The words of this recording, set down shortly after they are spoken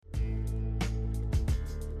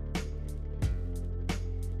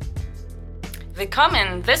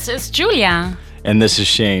Willkommen, this is Julia. And this is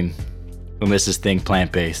Shane. And this is Think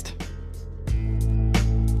Plant-Based.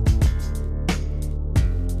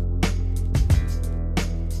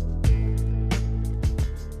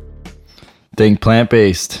 Think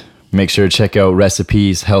Plant-Based. Make sure to check out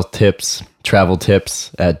recipes, health tips, travel tips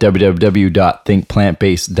at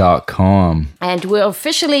www.thinkplantbased.com. And we're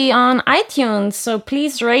officially on iTunes, so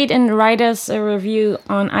please rate and write us a review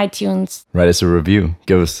on iTunes. Write us a review.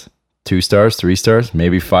 Give us 2 stars, 3 stars,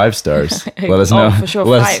 maybe 5 stars. Let us know. For sure,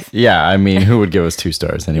 5. Yeah, I mean, who would give us 2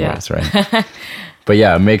 stars anyways, right? But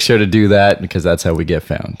yeah, make sure to do that because that's how we get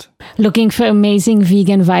found. Looking for amazing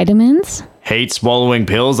vegan vitamins? Hate swallowing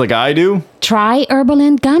pills like I do? Try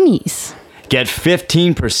Herbalend gummies. Get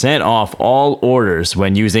 15% off all orders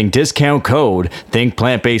when using discount code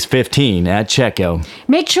ThinkPlantBased15 at checkout.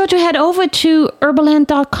 Make sure to head over to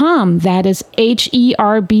herbalend.com. That is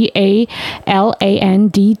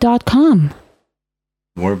herbaland.com.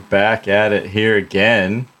 We're back at it here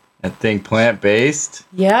again at Think Plant-Based.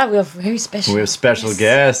 Yeah, we have very special. We have special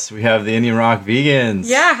guests. We have the Indian Rock Vegans.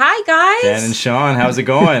 Yeah, hi guys. Dan and Sean, how's it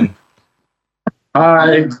going?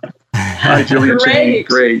 Hi. Hi, Julia.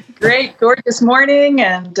 Great. Gorgeous morning,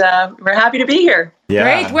 and we're happy to be here. Yeah.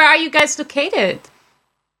 Great. Where are you guys located?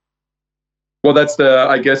 Well, that's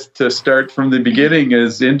I guess to start from the beginning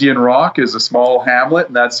is Indian Rock is a small hamlet,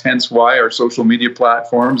 and that's hence why our social media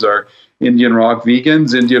platforms are Indian Rock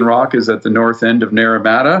Vegans. Indian Rock is at the north end of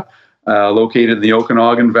Naramata, located in the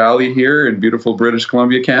Okanagan Valley here in beautiful British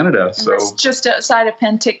Columbia, Canada. So it's just outside of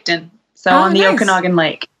Penticton, on the Okanagan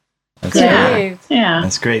Lake. That's great. Yeah.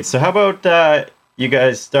 That's great. So how about you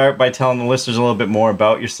guys start by telling the listeners a little bit more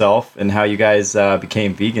about yourself and how you guys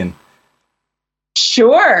became vegan?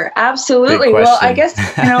 Sure, absolutely. Well, I guess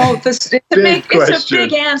it's a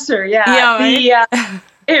big answer. Yeah. Right.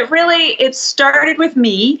 It started with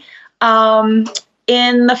me in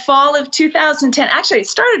the fall of 2010. Actually, it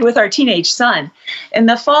started with our teenage son. In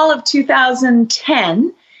the fall of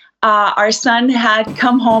 2010. Our son had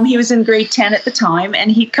come home. He was in grade 10 at the time,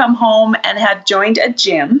 and he'd come home and had joined a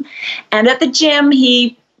gym. And at the gym,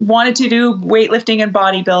 he wanted to do weightlifting and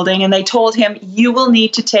bodybuilding, and they told him, you will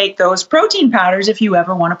need to take those protein powders if you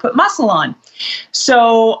ever want to put muscle on.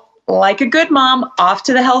 So, like a good mom, off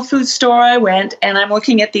to the health food store I went, and I'm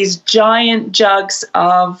looking at these giant jugs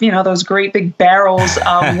of, those great big barrels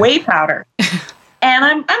of whey powder. And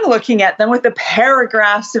I'm looking at them with the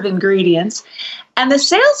paragraphs of ingredients. And the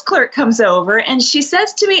sales clerk comes over and she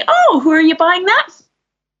says to me, oh, who are you buying that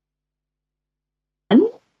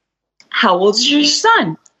for? How old is your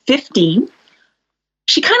son? 15.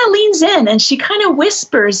 She kind of leans in and she kind of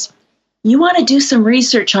whispers, you want to do some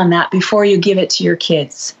research on that before you give it to your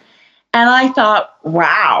kids. And I thought,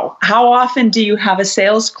 wow, how often do you have a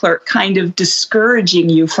sales clerk kind of discouraging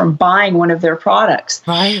you from buying one of their products?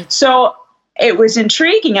 Right. So it was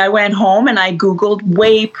intriguing. I went home and I Googled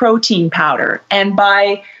whey protein powder. And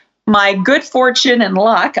by my good fortune and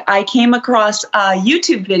luck, I came across a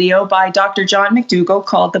YouTube video by Dr. John McDougall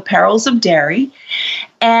called The Perils of Dairy.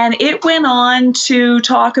 And it went on to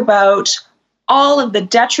talk about all of the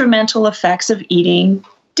detrimental effects of eating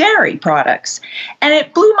dairy products. And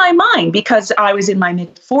it blew my mind because I was in my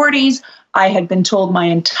mid-40s. I had been told my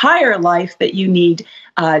entire life that you need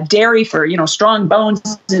dairy for, strong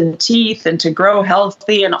bones and teeth and to grow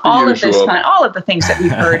healthy and all of the things that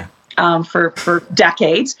we've heard for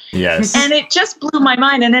decades. Yes. And it just blew my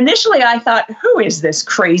mind. And initially I thought, who is this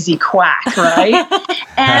crazy quack, right?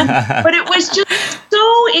 But it was just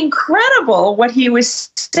so incredible what he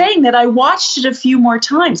was saying that I watched it a few more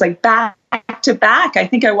times, like back to back. I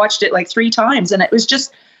think I watched it like 3 times, and it was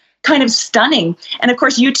just kind of stunning. And of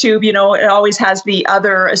course, YouTube, it always has the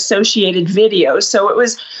other associated videos. So it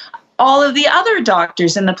was all of the other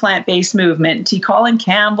doctors in the plant-based movement, T. Colin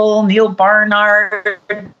Campbell, Neil Barnard,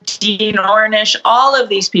 Dean Ornish, all of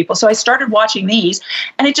these people. So I started watching these,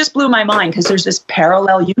 and it just blew my mind because there's this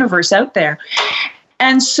parallel universe out there.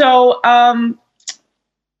 And so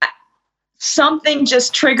something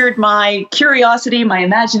just triggered my curiosity, my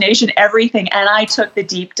imagination, everything, and I took the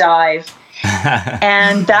deep dive.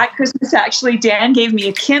 And that Christmas, actually, Dan gave me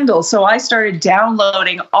a Kindle. So I started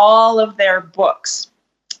downloading all of their books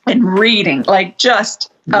and reading, like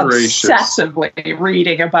just obsessively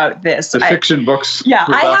reading about this. The fiction books. Yeah,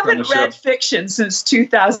 I haven't read fiction since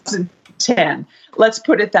 2010. Let's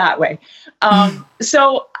put it that way.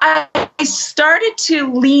 So I started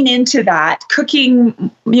to lean into that, cooking,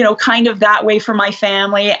 kind of that way for my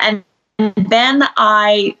family. And then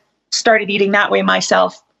I started eating that way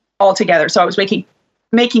myself altogether. So I was making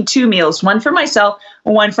 2 meals, one for myself,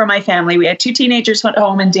 one for my family. We had 2 teenagers at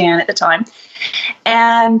home and Dan at the time.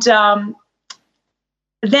 And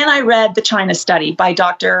then I read The China Study by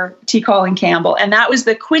Dr. T. Colin Campbell. And that was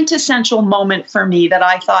the quintessential moment for me that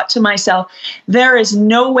I thought to myself, there is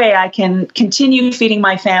no way I can continue feeding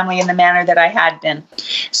my family in the manner that I had been.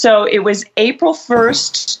 So it was April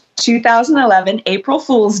 1st, 2011, April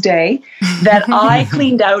Fool's Day, that I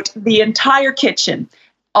cleaned out the entire kitchen.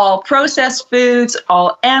 All processed foods,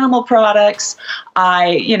 all animal products.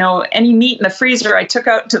 Any meat in the freezer, I took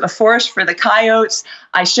out to the forest for the coyotes.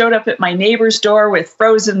 I showed up at my neighbor's door with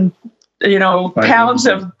frozen, pounds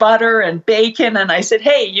of butter and bacon. And I said,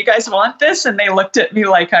 hey, you guys want this? And they looked at me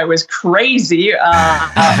like I was crazy.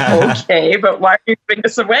 Okay, but why are you giving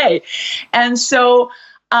this away? And so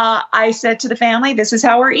I said to the family, this is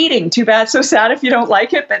how we're eating. Too bad, so sad if you don't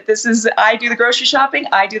like it, but I do the grocery shopping,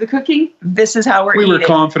 I do the cooking. This is how we're eating. We were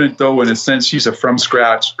confident, though, in a sense, she's a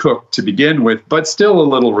from-scratch cook to begin with, but still a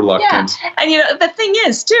little reluctant. Yeah, and the thing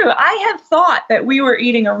is, too, I had thought that we were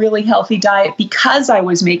eating a really healthy diet because I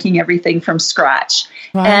was making everything from scratch.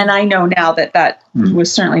 Wow. And I know now that was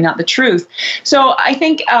certainly not the truth. So I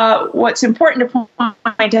think what's important to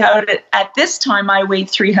point out, at this time, I weighed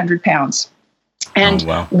 300 pounds. And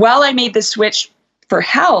while I made the switch for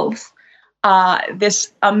health,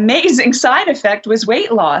 this amazing side effect was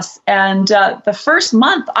weight loss. And the first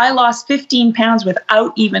month, I lost 15 pounds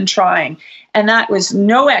without even trying. And that was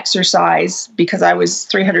no exercise because I was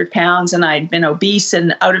 300 pounds and I'd been obese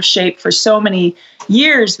and out of shape for so many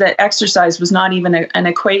years that exercise was not even an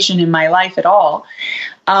equation in my life at all.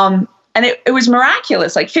 And it was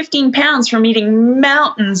miraculous, like 15 pounds from eating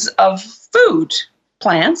mountains of food,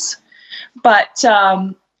 plants. But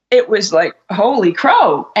it was like, holy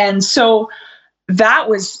crow. And so that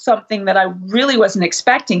was something that I really wasn't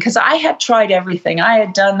expecting because I had tried everything. I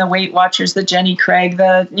had done the Weight Watchers, the Jenny Craig,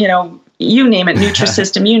 you name it,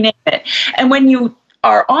 Nutrisystem, you name it. And when you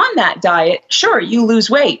are on that diet, sure, you lose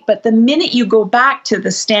weight. But the minute you go back to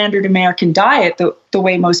the standard American diet, the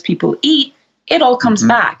way most people eat, it all comes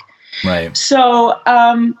back. Right. So,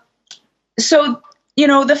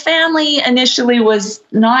 the family initially was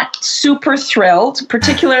not super thrilled,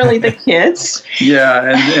 particularly the kids.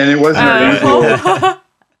 Yeah, and it wasn't our usual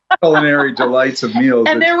culinary delights of meals.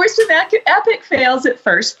 And there were some epic fails at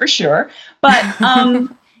first, for sure. But,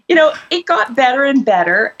 it got better and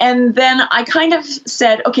better. And then I kind of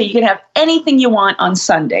said, okay, you can have anything you want on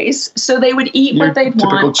Sundays. So they would eat what they'd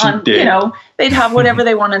want on, they'd have whatever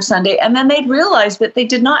they want on Sunday. And then they'd realize that they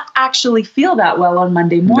did not actually feel that well on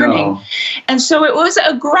Monday morning. No. And so it was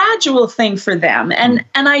a gradual thing for them. And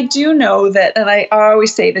I do know that, and I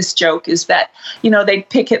always say this joke is that, they'd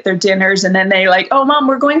pick at their dinners and then they like, oh, Mom,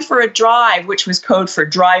 we're going for a drive, which was code for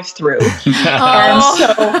drive-through. And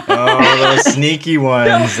so, those sneaky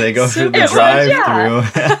ones, they go through the drive-through.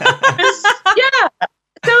 Yeah.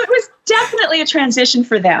 So it was definitely a transition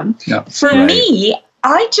for them. Yeah. For me,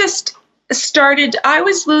 I just started, I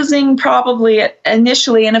was losing probably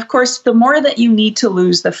initially, and of course, the more that you need to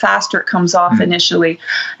lose, the faster it comes off initially.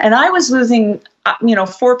 And I was losing,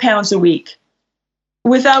 4 pounds a week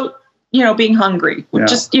without, being hungry,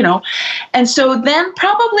 just, And so then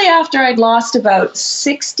probably after I'd lost about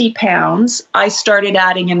 60 pounds, I started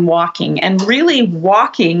adding in walking. And really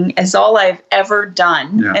walking is all I've ever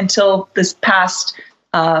done until this past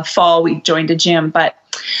fall. We joined a gym. But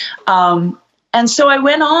and so I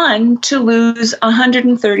went on to lose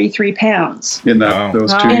 133 pounds in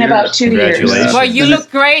those 2 years. In about 2 years. Well, you look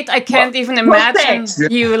great. I can't even imagine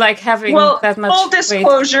you having that much full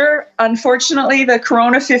disclosure, unfortunately, the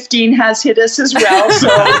Corona 15 has hit us as well.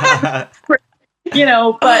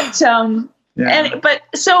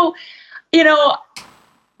 So,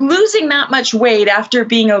 losing that much weight after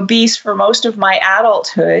being obese for most of my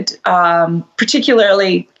adulthood,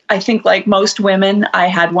 particularly, I think like most women, I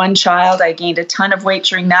had one child. I gained a ton of weight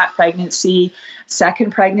during that pregnancy.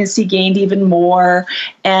 Second pregnancy gained even more.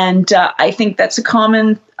 And I think that's a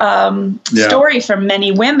common story for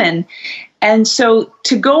many women. And so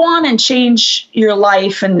to go on and change your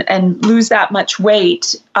life and lose that much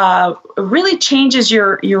weight really changes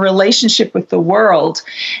your relationship with the world.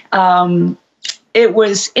 It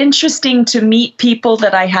was interesting to meet people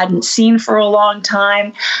that I hadn't seen for a long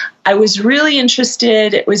time. I was really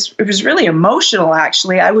interested. It was really emotional,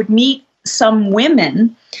 actually. I would meet some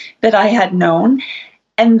women that I had known,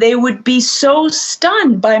 and they would be so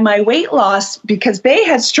stunned by my weight loss because they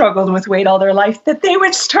had struggled with weight all their life that they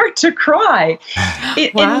would start to cry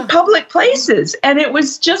in public places. And it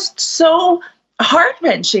was just so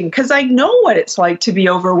heart-wrenching because I know what it's like to be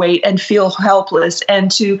overweight and feel helpless and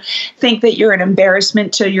to think that you're an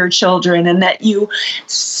embarrassment to your children and that you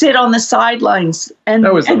sit on the sidelines and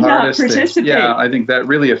that was the not hardest participate. Thing. Yeah, I think that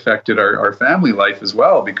really affected our family life as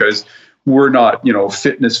well because we're not,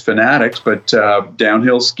 fitness fanatics, but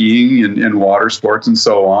downhill skiing and water sports and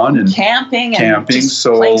so on, and camping just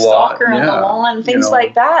so play a lot, soccer on the lawn, things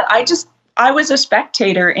like that. I was a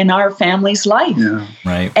spectator in our family's life. Yeah.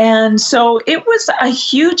 Right. And so it was a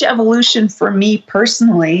huge evolution for me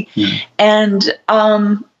personally. Yeah. And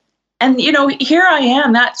here I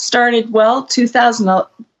am. That started 2000,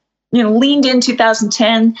 leaned in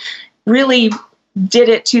 2010, really did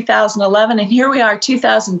it 2011, and here we are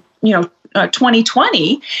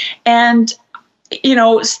 2020, and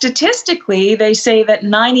statistically they say that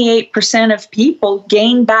 98% of people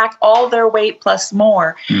gain back all their weight plus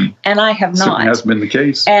more, and I have not. It has been the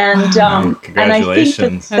case. And and I think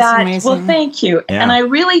Congratulations. that That's well, amazing. thank you. Yeah. And I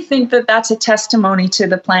really think that that's a testimony to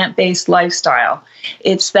the plant-based lifestyle.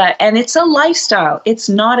 It's that, and it's a lifestyle. It's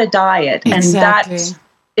not a diet, Exactly. and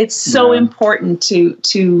it's so important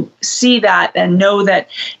to see that and know that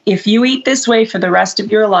if you eat this way for the rest of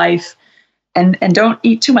your life, and don't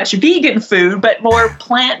eat too much vegan food, but more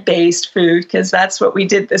plant-based food, because that's what we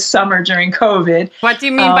did this summer during COVID. What do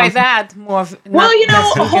you mean by that? More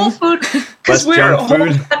Whole food, because we're junk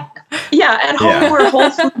food. at home we're whole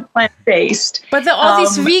food plant-based. But there are all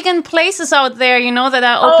these vegan places out there, that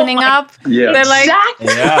are opening up. Yes. They're like, Exactly.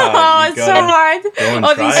 oh, it's so hard. and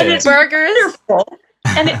All try these it. burgers. Wonderful.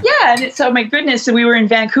 And it's oh my goodness. So we were in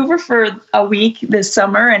Vancouver for a week this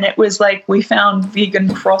summer, and it was like we found vegan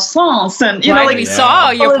croissants, and We saw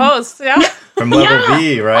your post. Yeah. From Level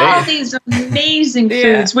V, all right? these amazing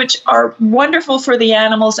foods, which are wonderful for the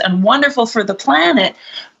animals and wonderful for the planet.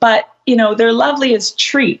 But they're lovely as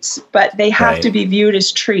treats, but they have to be viewed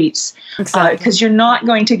as treats, because you're not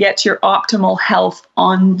going to get your optimal health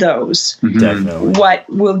on those. Definitely. What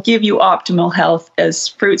will give you optimal health is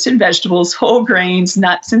fruits and vegetables, whole grains,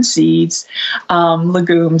 nuts and seeds,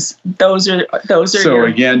 legumes. Those are. So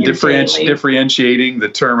again, your daily. differentiating the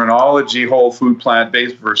terminology, whole food,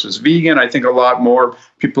 plant-based versus vegan. I think a lot more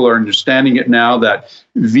people are understanding it now that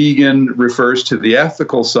vegan refers to the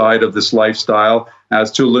ethical side of this lifestyle,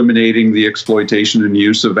 as to eliminating the exploitation and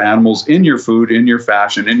use of animals in your food, in your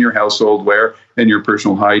fashion, in your household wear, in your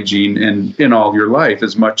personal hygiene, and in all your life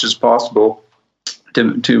as much as possible for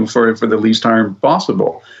the least harm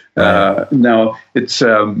possible. Now, it's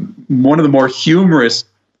one of the more humorous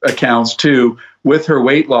accounts too, with her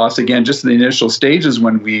weight loss, again, just in the initial stages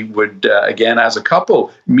when we would, again, as a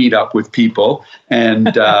couple, meet up with people,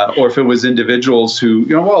 and or if it was individuals who,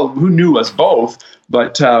 who knew us both,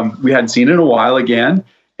 but we hadn't seen in a while again.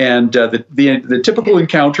 And the typical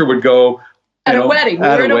encounter would go, At a wedding. We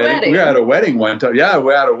were at a wedding one time. Yeah, we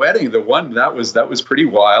were at a wedding. The one that was pretty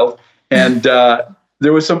wild. And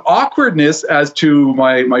there was some awkwardness as to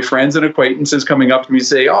my friends and acquaintances coming up to me and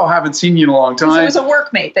say, "Oh, I haven't seen you in a long time." It was a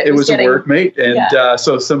workmate a workmate. And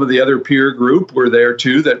so some of the other peer group were there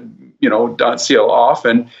too that, don't see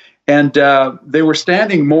often. And they were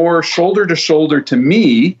standing more shoulder to shoulder to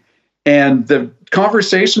me. And the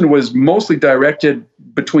conversation was mostly directed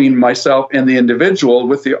between myself and the individual,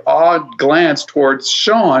 with the odd glance towards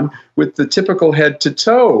Sean with the typical head to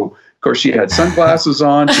toe. Of course, she had sunglasses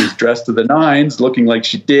on. She was dressed to the nines, looking like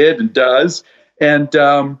she did and does. And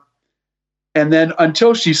then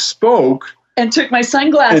until she spoke, and took my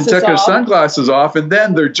sunglasses and took her off. sunglasses off, and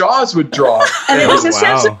then their jaws would drop. And it was a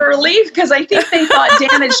sense of relief, because I think they thought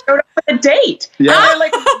Dan had showed up at a date. Yeah. And they're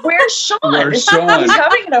like, "Where's Sean? Where's Sean? He's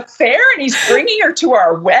having an affair and he's bringing her to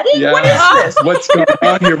our wedding? Yeah. What is this?" What's going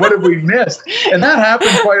on here? What have we missed? And that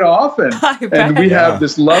happened quite often. And we have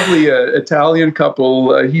this lovely Italian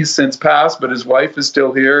couple. He's since passed, but his wife is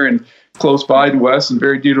still here and close by to us and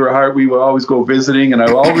very dear to our heart. We would always go visiting. And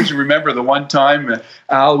I always remember the one time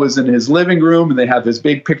Al was in his living room, and they had this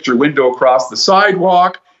big picture window across the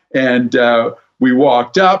sidewalk. And we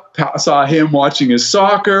walked up, saw him watching his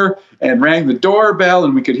soccer, and rang the doorbell,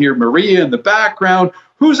 and we could hear Maria in the background.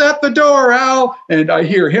 "Who's at the door, Al?" And I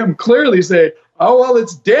hear him clearly say, "Oh, well,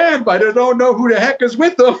 it's Dan, but I don't know who the heck is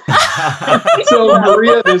with him." So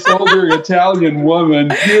Maria, this older Italian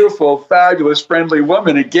woman, beautiful, fabulous, friendly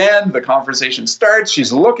woman. Again, the conversation starts.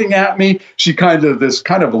 She's looking at me. She this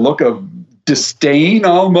kind of a look of disdain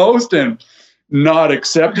almost, and not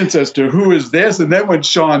acceptance as to who is this. And then when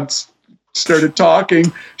Sean started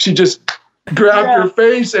talking, she just grabbed her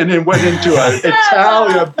face and then went into an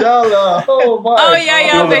Italian Bella. Oh my! Oh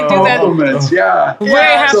yeah, they do that. Yeah. We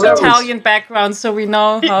have So that Italian background, so we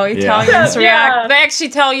know how Italians react. They actually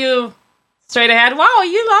tell you straight ahead, "Wow,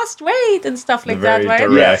 you lost weight," and stuff like that, right?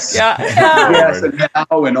 Yes. Yeah. Yes, and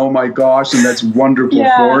now, and oh my gosh, and that's wonderful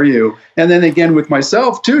for you. And then again with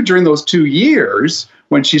myself too, during those 2 years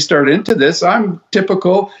when she started into this, I'm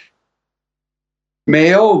typical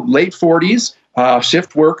male, late 40s,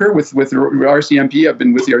 shift worker with RCMP. I've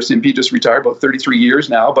been with the RCMP, just retired, about 33 years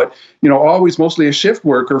now, but, always mostly a shift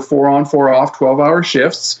worker, 4 on, 4 off, 12-hour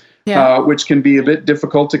shifts, which can be a bit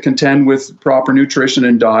difficult to contend with proper nutrition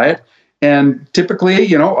and diet. And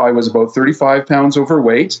typically, I was about 35 pounds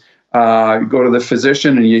overweight. You go to the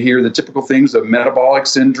physician and you hear the typical things of metabolic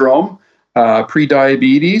syndrome,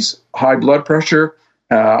 pre-diabetes, high blood pressure,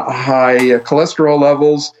 high cholesterol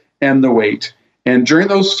levels, and the weight. And during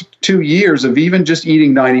those 2 years of even just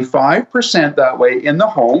eating 95% that way in the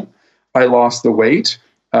home, I lost the weight.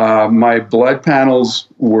 My blood panels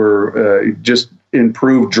were just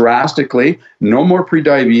improved drastically. No more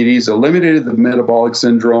pre-diabetes, eliminated the metabolic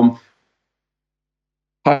syndrome.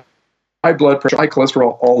 High blood pressure, high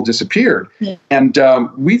cholesterol all disappeared. Yeah. And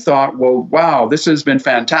we thought, well, wow, this has been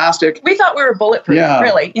fantastic. We thought we were bulletproof,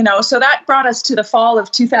 really, So that brought us to the fall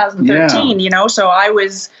of 2013, so I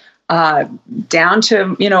was down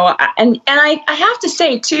to, and I have to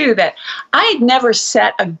say, too, that I had never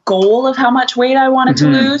set a goal of how much weight I wanted to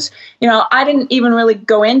lose. I didn't even really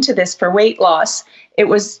go into this for weight loss. It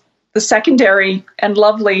was the secondary and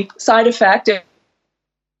lovely side effect of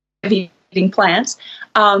eating plants.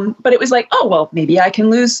 But it was like, oh, well, maybe I can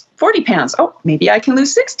lose 40 pounds. Oh, maybe I can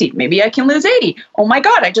lose 60. Maybe I can lose 80. Oh, my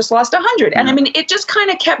God, I just lost 100. And I mean, it just kind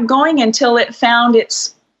of kept going until it found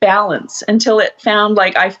its balance, until it found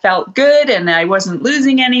like I felt good and I wasn't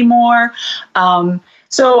losing anymore.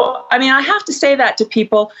 So, I mean, I have to say that to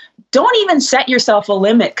people. Don't even set yourself a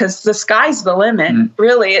limit, because the sky's the limit.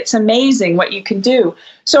 Really, it's amazing what you can do.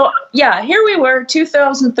 So, yeah, here we were,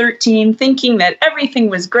 2013, thinking that everything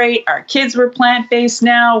was great. Our kids were plant-based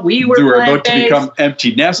now. We were about to become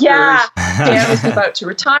empty nesters. Yeah, Dan was about to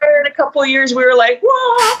retire in a couple of years. We were like,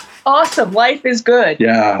 whoa, awesome, life is good.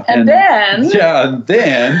 Yeah. And then,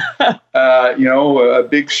 a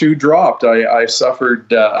big shoe dropped. I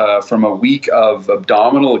suffered from a week of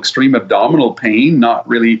extreme abdominal pain, not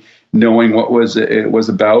really knowing what it was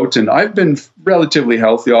about. And I've been relatively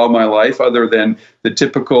healthy all my life, other than the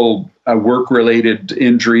typical work-related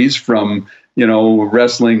injuries from,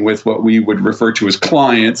 wrestling with what we would refer to as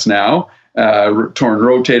clients now, torn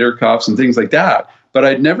rotator cuffs and things like that. But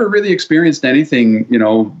I'd never really experienced anything,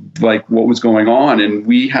 like what was going on. And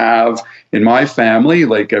we have, in my family,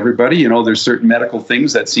 like everybody, there's certain medical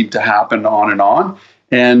things that seem to happen on and on.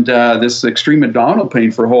 And this extreme abdominal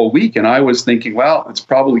pain for a whole week. And I was thinking, well, it's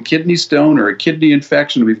probably kidney stone or a kidney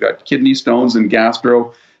infection. We've got kidney stones and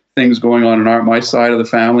gastro things going on in my side of the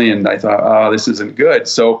family. And I thought, oh, this isn't good.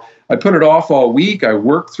 So I put it off all week. I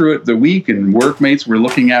worked through it the week, and workmates were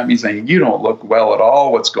looking at me saying, you don't look well at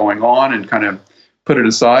all. What's going on? And kind of put it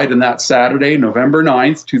aside. And that Saturday, November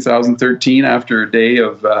 9th, 2013, after a day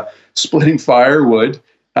of splitting firewood,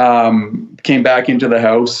 came back into the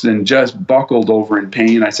house and just buckled over in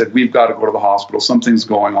pain. I said, we've got to go to the hospital. Something's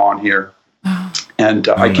going on here. And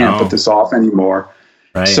I can't put this off anymore.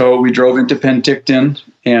 Right. So we drove into Penticton,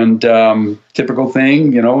 and typical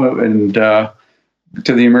thing, and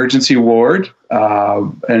to the emergency ward.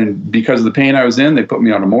 And because of the pain I was in, they put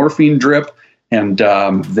me on a morphine drip. And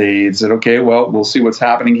they said, okay, well, we'll see what's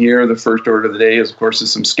happening here. The first order of the day, of course,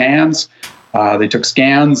 is some scans. They took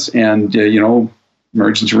scans, and,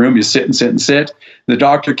 emergency room, you sit. The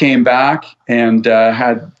doctor came back and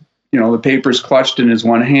had, the papers clutched in his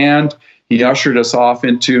one hand. He ushered us off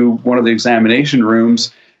into one of the examination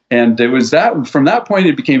rooms. And it was from that point,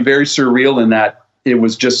 it became very surreal, in that it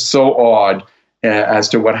was just so odd as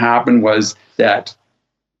to what happened was that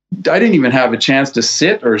I didn't even have a chance to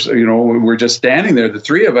sit, or, we're just standing there, the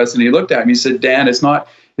three of us. And he looked at me, he said, Dan, it's not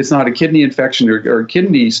a kidney infection or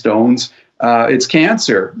kidney stones. It's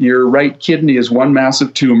cancer. Your right kidney is one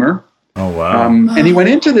massive tumor. Oh, wow. And he went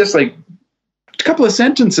into this like a couple of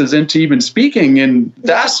sentences into even speaking, and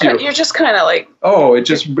you're just kind of like, it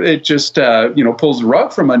just pulls the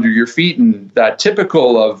rug from under your feet, and that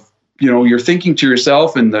typical of, you're thinking to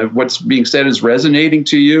yourself, and what's being said is resonating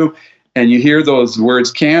to you, and you hear those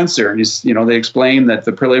words cancer, and they explain that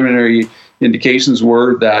the preliminary indications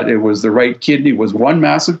were that it was the right kidney was one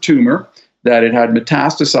massive tumor, that it had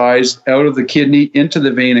metastasized out of the kidney into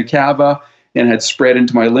the vena cava and had spread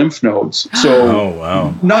into my lymph nodes.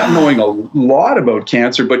 So not knowing a lot about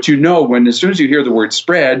cancer, but as soon as you hear the word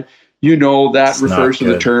spread, that refers to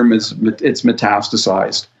the term as it's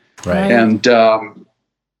metastasized. Right. And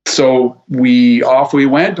so we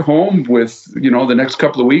went home with, the next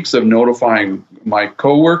couple of weeks of notifying my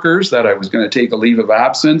coworkers that I was going to take a leave of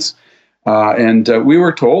absence. And we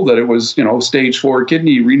were told that it was, stage 4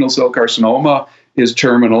 kidney renal cell carcinoma is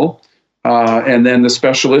terminal. And then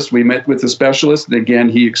we met with the specialist. And again,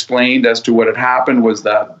 he explained as to what had happened was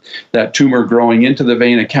that tumor growing into the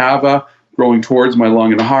vena cava, growing towards my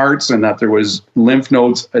lung and hearts, and that there was lymph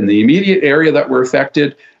nodes in the immediate area that were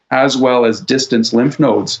affected, as well as distant lymph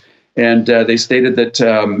nodes. And they stated that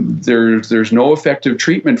there's no effective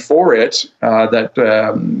treatment for it, that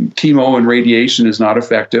chemo and radiation is not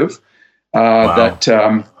effective, that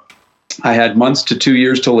I had months to 2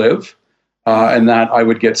 years to live, and that I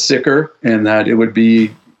would get sicker, and that it would be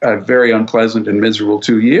a very unpleasant and miserable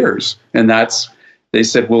 2 years. And they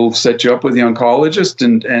said, we'll set you up with the oncologist,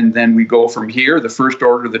 and then we go from here. The first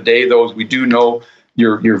order of the day, those we do know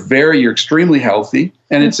you're extremely healthy.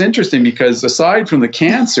 And it's interesting because aside from the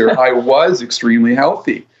cancer, I was extremely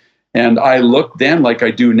healthy. And I looked then like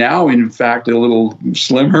I do now, in fact, a little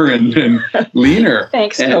slimmer and leaner.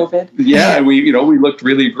 Thanks, COVID. Yeah, and we looked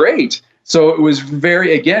really great. So it was very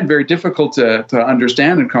difficult to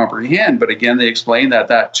understand and comprehend. But again, they explained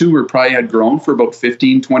that tumor probably had grown for about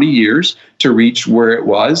 15, 20 years to reach where it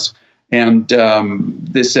was. And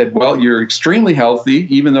they said, well, you're extremely healthy,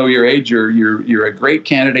 even though your age, you're a great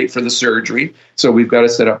candidate for the surgery. So we've got to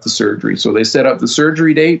set up the surgery. So they set up the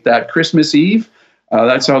surgery date that Christmas Eve.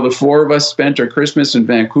 That's how the four of us spent our Christmas in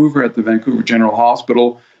Vancouver at the Vancouver General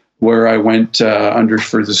Hospital, where I went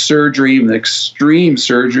for the surgery, an extreme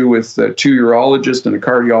surgery with 2 urologists and a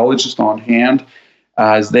cardiologist on hand.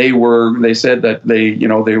 As they said that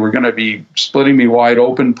they were going to be splitting me wide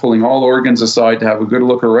open, pulling all organs aside to have a good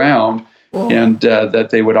look around, and that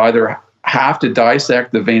they would either have to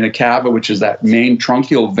dissect the vena cava, which is that main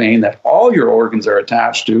truncal vein that all your organs are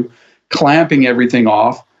attached to, clamping everything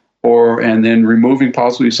off, and then removing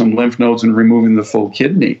possibly some lymph nodes and removing the full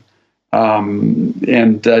kidney.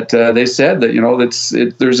 And that they said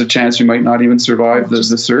that there's a chance you might not even survive the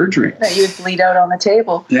surgery. That you would bleed out on the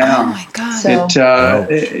table. Yeah. Oh my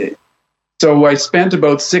God. So I spent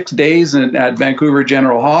about 6 days at Vancouver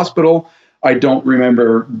General Hospital. I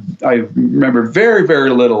remember very, very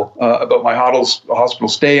little about my hospital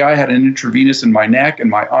stay. I had an intravenous in my neck and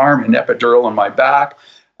my arm, an epidural on my back,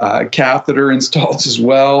 catheter installed as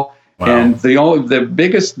well. Wow. And the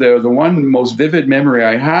one most vivid memory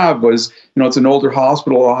I have was, it's an older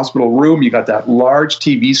hospital room. You got that large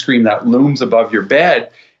TV screen that looms above your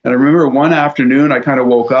bed. And I remember one afternoon I kind of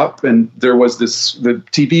woke up and there was the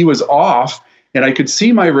TV was off and I could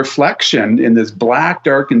see my reflection in this black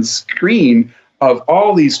darkened screen of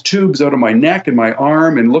all these tubes out of my neck and my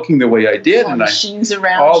arm and looking the way I did. All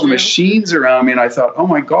the machines around me. And I thought, oh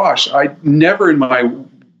my gosh, I never in my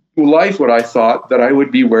life would I thought that I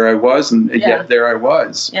would be where I was, and yet there I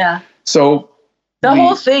was. Yeah. So the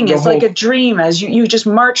whole thing is like a dream, as you just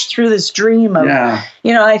march through this dream of,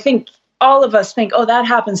 I think all of us think, oh, that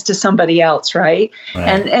happens to somebody else, right?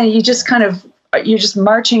 And you just you're just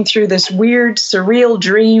marching through this weird, surreal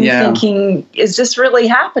dream, thinking, is this really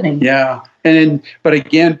happening? Yeah. But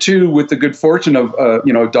again, too, with the good fortune of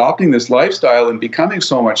adopting this lifestyle and becoming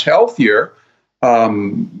so much healthier,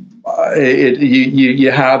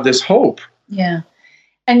 you have this hope. Yeah.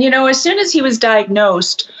 And, as soon as he was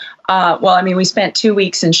diagnosed, we spent 2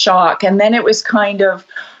 weeks in shock. And then it was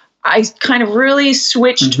I really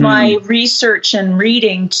switched my research and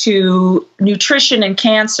reading to nutrition and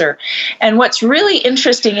cancer. And what's really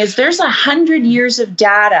interesting is there's 100 years of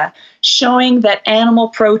data showing that animal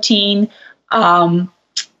protein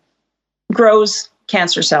grows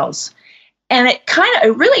cancer cells. And it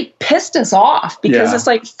really pissed us off because it's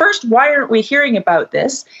like, first, why aren't we hearing about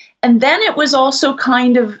this? And then it was also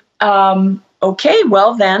okay,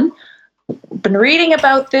 well then, been reading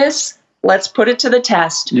about this, let's put it to the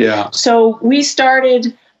test. Yeah. So we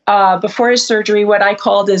started before his surgery, what I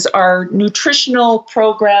called is our nutritional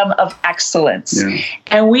program of excellence. Yeah.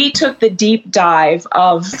 And we took the deep dive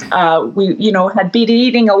of, we had been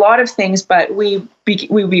eating a lot of things, but we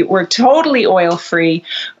were totally oil-free,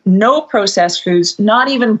 no processed foods, not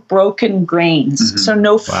even broken grains. So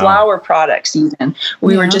no flour products even.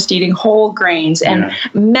 We were just eating whole grains and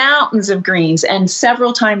mountains of greens and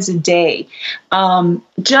several times a day.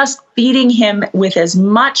 Just feeding him with as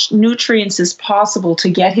much nutrients as possible to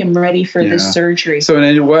get him ready for this surgery. So and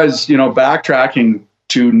it was, backtracking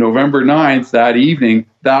to November 9th, that evening,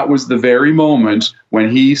 that was the very moment when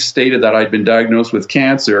he stated that I'd been diagnosed with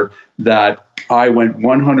cancer, that I went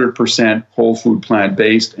 100% whole food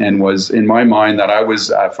plant-based and was, in my mind, that I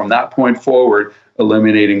was, from that point forward,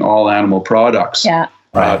 eliminating all animal products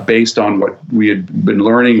based on what we had been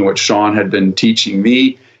learning and what Sean had been teaching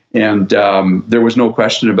me. And there was no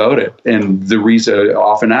question about it. And the reason I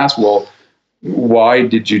often ask, well, why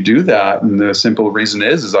did you do that? And the simple reason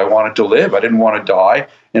is I wanted to live. I didn't want to die.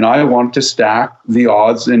 And I wanted to stack the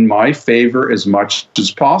odds in my favor as much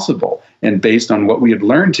as possible. And based on what we had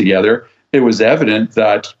learned together, it was evident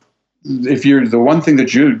that if you're the one thing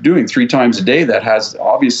that you're doing 3 times a day that has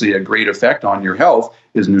obviously a great effect on your health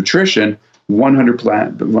is nutrition.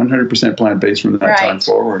 100% plant-based from that time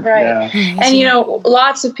forward. Right. Yeah. And, you know,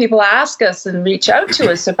 lots of people ask us and reach out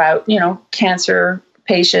to us about, you know, cancer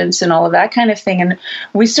patients and all of that kind of thing. And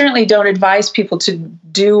we certainly don't advise people to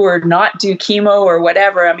do or not do chemo or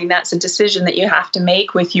whatever. I mean, that's a decision that you have to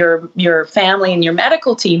make with your family and your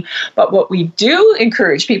medical team. But what we do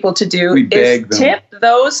encourage people to do is tip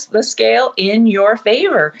the scale in your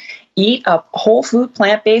favor. Eat a whole food,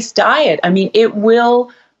 plant-based diet. I mean, it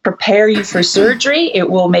will prepare you for surgery. It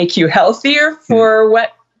will make you healthier for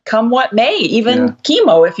what may, even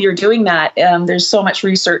chemo, if you're doing that. There's so much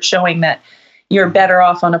research showing that you're better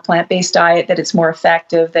off on a plant-based diet, that it's more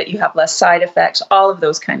effective, that you have less side effects, all of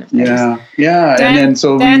those kind of things. Yeah.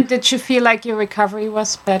 Dan, did you feel like your recovery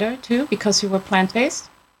was better too because you were plant-based?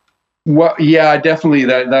 Well, yeah, definitely.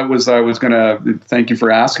 That was, I was going to thank you for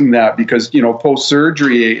asking that, because, you know,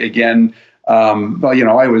 post-surgery again, well, you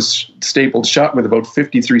know, I was stapled shut with about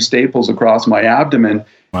 53 staples across my abdomen.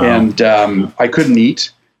 Wow. And I couldn't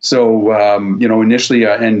eat. So, you know, initially,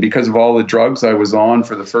 and because of all the drugs I was on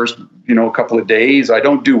for the first, you know, couple of days, I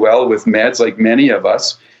don't do well with meds like many of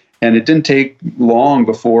us. And it didn't take long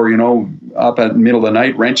before, you know, up at the middle of the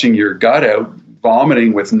night, wrenching your gut out,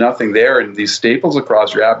 vomiting with nothing there, and these staples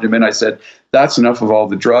across your abdomen. I said, that's enough of all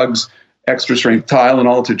the drugs, extra strength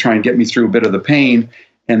Tylenol to try and get me through a bit of the pain.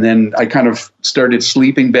 And then I kind of started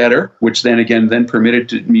sleeping better, which then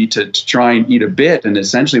permitted me to try and eat a bit. And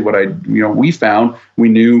essentially what we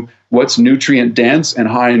knew what's nutrient dense and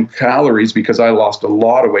high in calories, because I lost a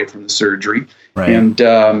lot of weight from the surgery. Right. And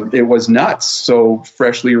it was nuts. So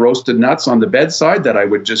freshly roasted nuts on the bedside that I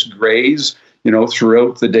would just graze, you know,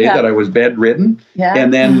 throughout the day that I was bedridden. Yeah.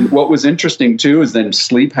 And then what was interesting too is then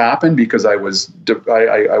sleep happened, because I was,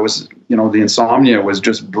 you know, the insomnia was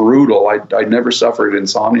just brutal. I'd never suffered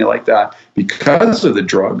insomnia like that because of the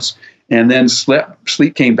drugs. And then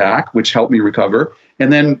sleep came back, which helped me recover.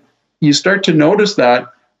 And then you start to notice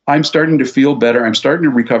that I'm starting to feel better. I'm starting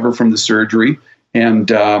to recover from the surgery.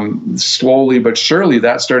 And slowly but surely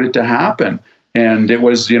that started to happen. And it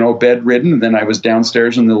was, you know, bedridden. Then I was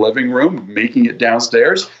downstairs in the living room, making it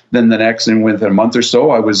downstairs. Then the next, and within a month or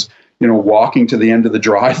so, I was, you know, walking to the end of the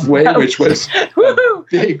driveway, which was a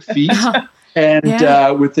big feat.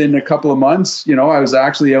 And within a couple of months, you know, I was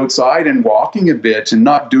actually outside and walking a bit, and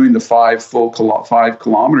not doing the 5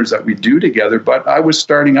 kilometers that we do together, but I was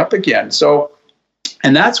starting up again. So,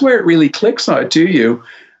 and that's where it really clicks to you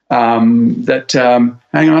that,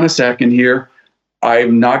 hang on a second here,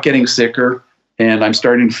 I'm not getting sicker. And I'm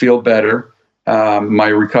starting to feel better. My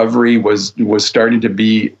recovery was starting to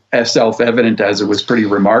be as self-evident as it was pretty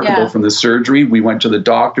remarkable from the surgery. We went to the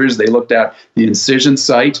doctors. They looked at the incision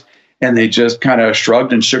site, and they just kind of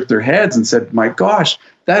shrugged and shook their heads and said, my gosh,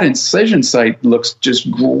 that incision site looks just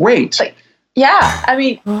great. I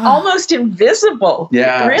mean, almost invisible.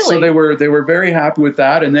 Yeah, really. So they were very happy with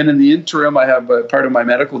that. And then in the interim, I have part of my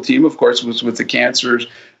medical team, of course, was with the cancer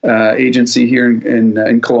agency here in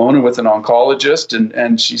Kelowna with an oncologist,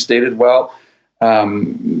 and she stated, well,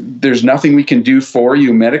 there's nothing we can do for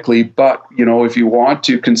you medically, but, you know, if you want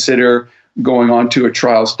to consider going on to a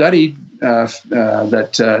trial study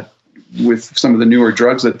that with some of the newer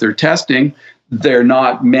drugs that they're testing, they're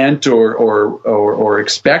not meant or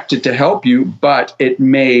expected to help you, but it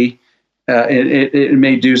may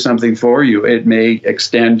do something for you. It may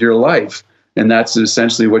extend your life. And that's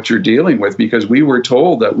essentially what you're dealing with, because we were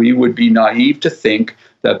told that we would be naive to think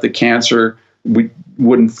that the cancer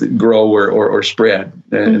wouldn't grow or spread.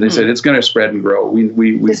 And they said it's going to spread and grow.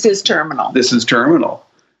 This is terminal. This is terminal.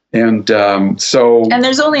 And so... And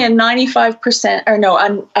there's only a 95%, or no,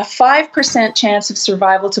 a 5% chance of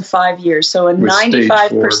survival to 5 years. So a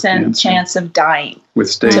 95% chance of dying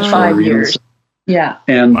with stage 5 years. Yeah.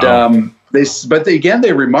 And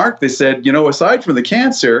they remarked, they said, you know, aside from the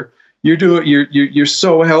cancer, you're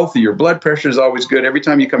so healthy. Your blood pressure is always good. Every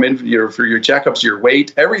time you come in for your checkups, your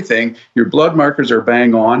weight, everything, your blood markers are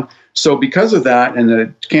bang on. So because of that, and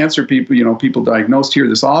the cancer people, you know, people diagnosed here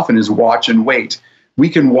this often is watch and wait. We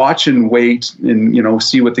can watch and wait and, you know,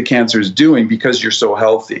 see what the cancer is doing because you're so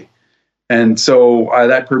healthy. And so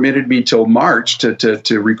that permitted me till March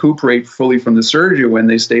to recuperate fully from the surgery, when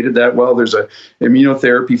they stated that, well, there's a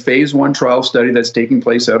immunotherapy phase 1 trial study that's taking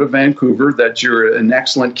place out of Vancouver that you're an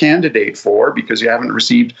excellent candidate for because you haven't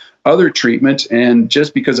received other treatment. And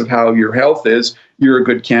just because of how your health is, you're a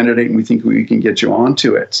good candidate, and we think we can get you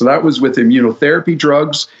onto it. So that was with immunotherapy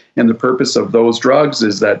drugs. And the purpose of those drugs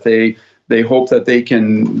is that they hope that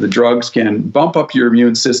the drugs can bump up your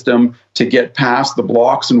immune system to get past the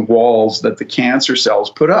blocks and walls that the cancer cells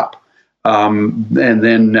put up. And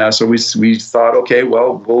then so we thought, okay,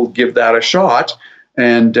 well, we'll give that a shot.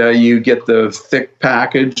 And you get the thick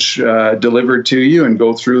package delivered to you and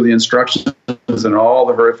go through the instructions and all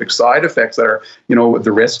the horrific side effects that are,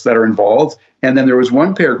 the risks that are involved. And then there was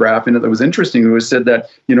one paragraph in it that was interesting. It was said that,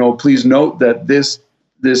 please note that this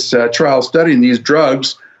trial study and these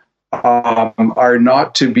drugs are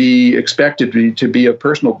not to be expected to be of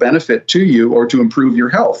personal benefit to you or to improve your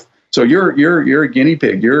health. So you're a guinea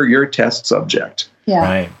pig. You're a test subject. Yeah.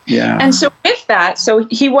 Right. Yeah. And so with that, so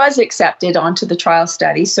he was accepted onto the trial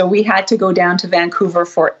study. So we had to go down to Vancouver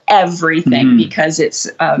for everything because it's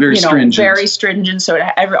very stringent. So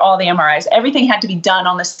all the MRIs, everything had to be done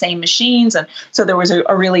on the same machines, and so there was a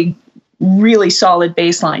really, really solid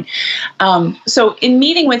baseline. So in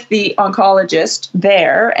meeting with the oncologist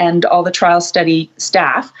there and all the trial study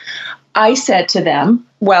staff, I said to them,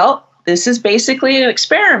 well, this is basically an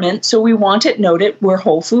experiment. So we want it noted we're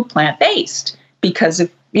whole food plant-based. Because if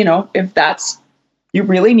that's, you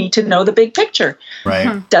really need to know the big picture.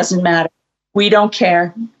 Right. Doesn't matter. We don't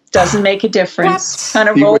care. Doesn't make a difference. Kind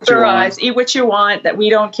of roll their eyes. Eat what you want. That we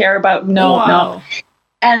don't care about. No.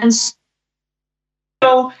 And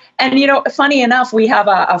so, funny enough, we have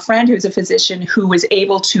a friend who's a physician who was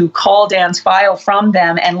able to call Dan's file from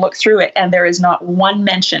them and look through it. And there is not one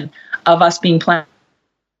mention of us being plant.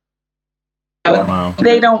 Wow.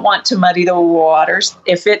 They don't want to muddy the waters.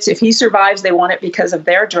 If he survives, they want it because of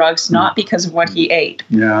their drugs, not because of what he ate.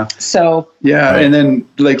 Yeah. So. Yeah, and then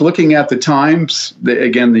looking at the times,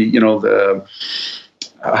 the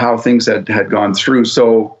how things had gone through.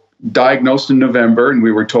 So diagnosed in November, and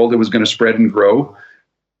we were told it was going to spread and grow.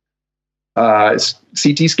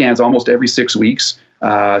 CT scans almost every 6 weeks.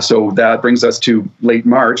 So that brings us to late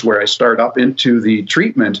March, where I start up into the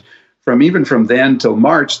treatment. From then till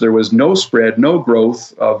March, there was no spread, no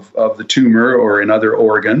growth of the tumor or in other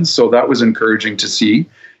organs. So that was encouraging to see.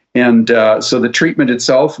 And so the treatment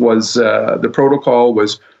itself was, the protocol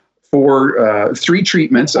was four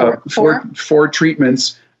treatments of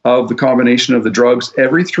the combination of the drugs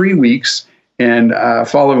every 3 weeks. And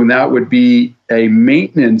following that would be a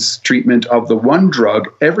maintenance treatment of the one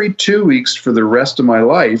drug every 2 weeks for the rest of my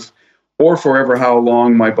life, or forever how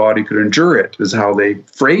long my body could endure it, is how they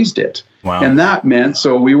phrased it. Wow. And that meant,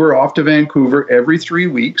 so we were off to Vancouver every 3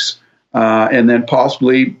 weeks, and then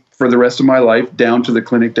possibly for the rest of my life down to the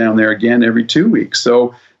clinic down there again every 2 weeks.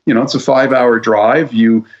 So, it's a 5-hour drive.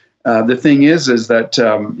 The thing is that,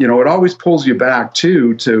 it always pulls you back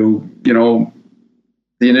to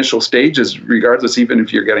the initial stages, regardless, even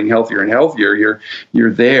if you're getting healthier and healthier,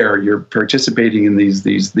 you're there, you're participating in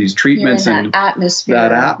these treatments and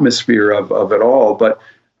that atmosphere of it all. But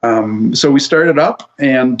so we started up,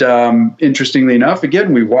 and interestingly enough,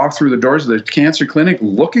 again, we walked through the doors of the cancer clinic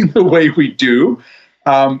looking the way we do.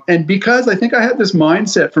 And because I think I had this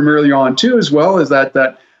mindset from early on too, as well, is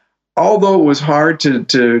that although it was hard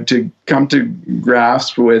to come to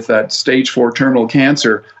grasp with that stage 4 terminal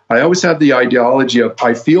cancer, I always had the ideology of,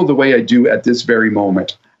 I feel the way I do at this very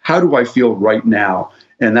moment. How do I feel right now?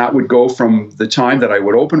 And that would go from the time that I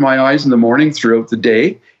would open my eyes in the morning throughout the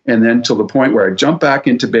day, and then till the point where I jump back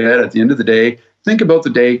into bed at the end of the day, think about the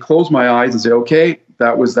day, close my eyes and say, okay,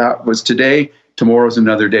 that was today, tomorrow's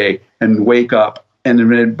another day, and wake up.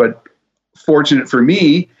 But fortunate for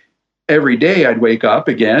me, every day I'd wake up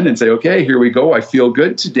again and say, okay, here we go. I feel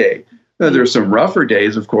good today. There's some rougher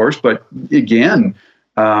days, of course, but again,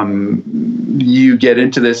 you get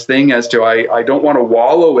into this thing as to, I don't want to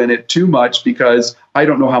wallow in it too much because I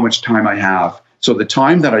don't know how much time I have. So the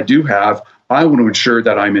time that I do have, I want to ensure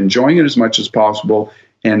that I'm enjoying it as much as possible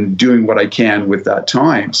and doing what I can with that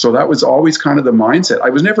time. So that was always kind of the mindset. I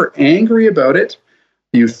was never angry about it.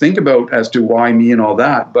 You think about as to why me and all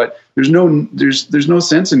that, but there's no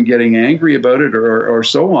sense in getting angry about it or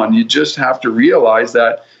so on. You just have to realize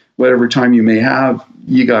that whatever time you may have,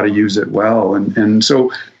 you got to use it well. And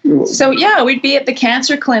so yeah, we'd be at the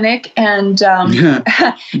cancer clinic, and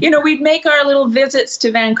we'd make our little visits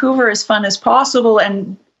to Vancouver as fun as possible.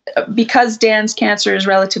 And because Dan's cancer is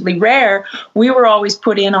relatively rare, we were always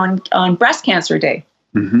put in on breast cancer day.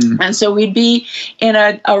 Mm-hmm. And so we'd be in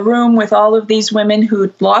a room with all of these women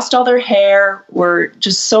who'd lost all their hair, were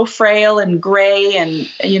just so frail and gray and,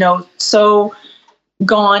 so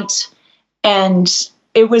gaunt. And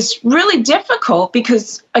it was really difficult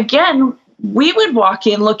because, again, we would walk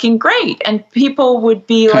in looking great and people would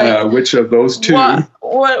be like, which of those two? Why?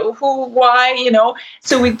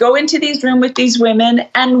 So we'd go into these rooms with these women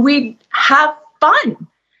and we'd have fun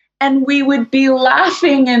and we would be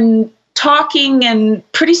laughing and talking, and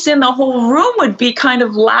pretty soon the whole room would be kind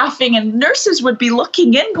of laughing, and nurses would be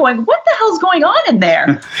looking in going, what the hell's going on in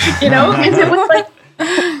there? Because it was like,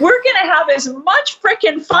 we're going to have as much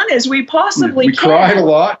freaking fun as we possibly can. We cried a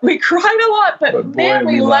lot. We cried a lot, but boy, man,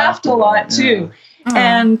 we laughed a lot too.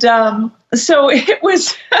 And so it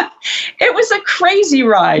was a crazy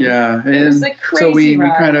ride. Yeah. It was a crazy so we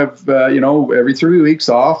ride. kind of, every 3 weeks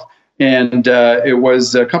off. And it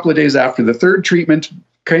was a couple of days after the third treatment,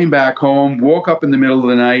 came back home, woke up in the middle of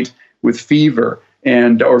the night with fever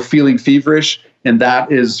or feeling feverish. And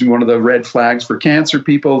that is one of the red flags for cancer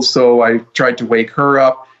people. So I tried to wake her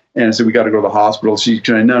up and I said, we got to go to the hospital. She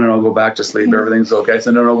said, no, go back to sleep. Everything's okay. I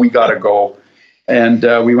said, no, we got to go. And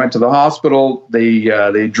we went to the hospital.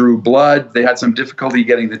 They drew blood. They had some difficulty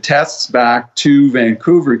getting the tests back to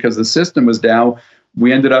Vancouver because the system was down.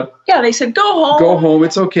 We ended up... Yeah, they said, go home. Go home.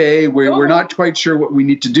 It's okay. We're not quite sure what we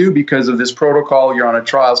need to do because of this protocol. You're on a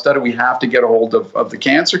trial study. We have to get a hold of the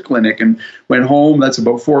cancer clinic. And went home. That's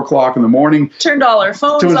about 4 o'clock in the morning. Turned all our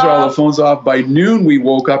phones off. All the phones off. By noon, we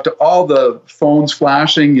woke up to all the phones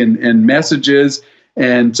flashing and messages.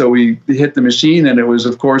 And so we hit the machine, and it was,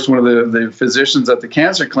 of course, one of the physicians at the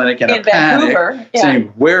cancer clinic in a panic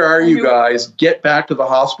saying, where are you guys? Get back to the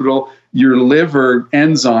hospital. Your liver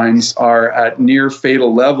enzymes are at near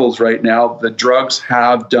fatal levels right now. The drugs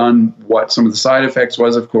have done what some of the side effects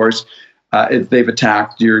was, of course. They've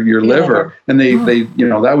attacked your liver. And they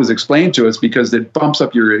that was explained to us because it bumps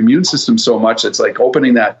up your immune system so much. It's like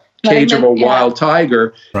opening that cage of a wild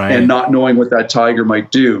tiger and not knowing what that tiger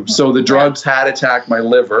might do. So the drugs had attacked my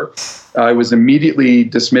liver. I was immediately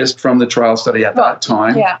dismissed from the trial study at that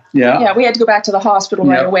time. Yeah, we had to go back to the hospital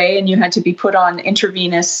right away, and you had to be put on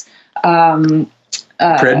intravenous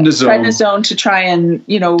prednisone to try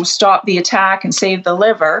and stop the attack and save the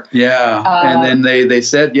liver. And then they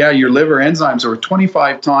said, your liver enzymes are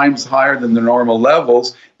 25 times higher than the normal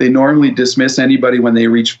levels. They normally dismiss anybody when they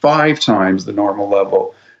reach 5 times the normal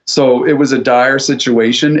level. So it was a dire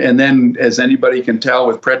situation. And then, as anybody can tell,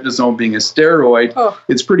 with prednisone being a steroid,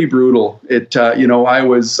 it's pretty brutal.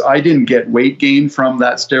 I didn't get weight gain from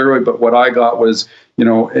that steroid, but what I got was,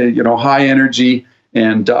 high energy.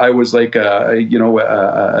 And I was like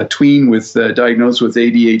a tween diagnosed with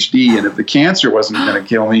ADHD. And if the cancer wasn't going to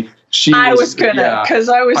kill me, I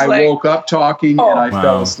woke up talking and I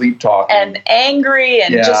fell asleep talking. And angry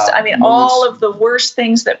and all of the worst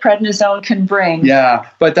things that prednisone can bring. Yeah,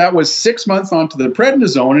 but that was 6 months onto the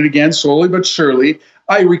prednisone. And again, slowly but surely,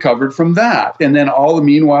 I recovered from that. And then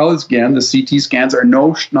meanwhile, again, the CT scans are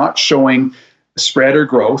not showing spread or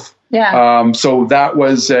growth. Yeah. So that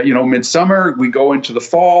was, midsummer. We go into the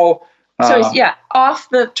fall. Off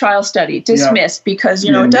the trial study, dismissed because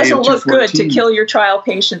it doesn't look good to kill your trial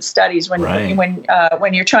patient studies when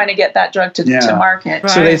you're trying to get that drug to market.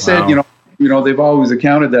 Right. So they said, they've always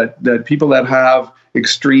accounted that people that have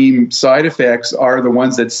extreme side effects are the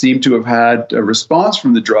ones that seem to have had a response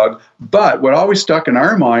from the drug. But what always stuck in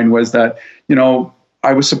our mind was that,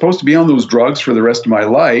 I was supposed to be on those drugs for the rest of my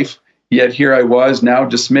life. Yet here I was now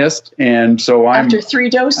dismissed, and so I'm after 3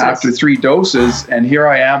 doses. After 3 doses, and here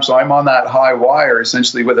I am. So I'm on that high wire,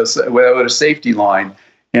 essentially without a safety line.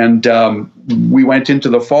 And we went into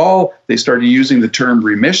the fall. They started using the term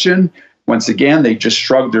remission. Once again, they just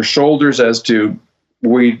shrugged their shoulders as to,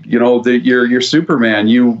 you're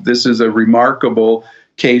Superman. This is a remarkable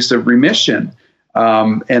case of remission.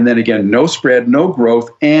 And then again, no spread, no growth,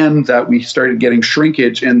 and that we started getting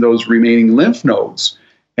shrinkage in those remaining lymph nodes.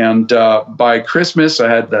 And by Christmas, I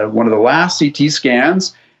had one of the last CT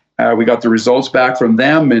scans. We got the results back from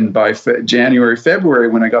them. And by January, February,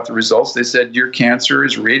 when I got the results, they said, your cancer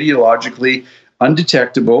is radiologically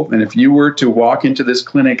undetectable. And if you were to walk into this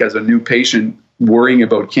clinic as a new patient worrying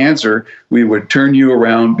about cancer, we would turn you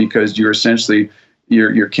around because you're essentially,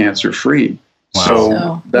 you're cancer free. Wow.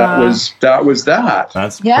 So that was that.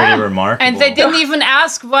 That's pretty remarkable. And they didn't even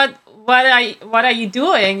ask what are you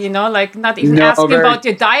doing? Not even asking about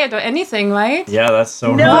your diet or anything, right? Yeah, that's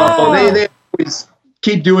so No, they always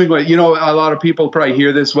keep doing what, a lot of people probably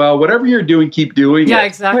hear this, whatever you're doing, keep doing it. Yeah,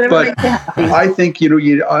 exactly. But I think,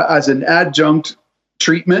 as an adjunct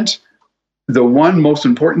treatment, the one most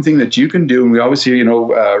important thing that you can do, and we always hear,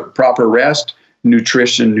 proper rest,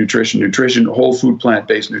 nutrition, whole food,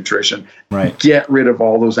 plant-based nutrition. Right. Get rid of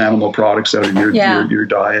all those animal products out of your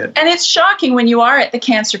diet. And it's shocking when you are at the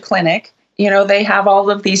cancer clinic, they have all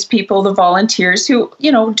of these people, the volunteers who,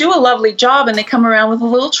 do a lovely job, and they come around with a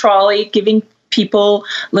little trolley giving people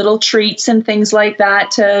little treats and things like that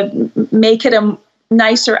to make it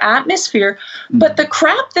nicer atmosphere, but the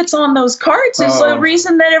crap that's on those cards is the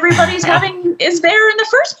reason that everybody's is there in the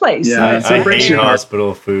first place. Yeah, I hate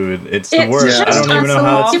hospital food. It's the worst. I don't even know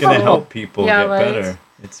how it's going to help people get better.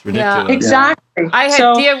 It's ridiculous. Yeah, exactly. I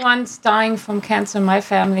had dear ones dying from cancer in my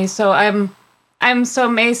family, so I'm so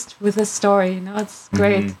amazed with this story. You know, it's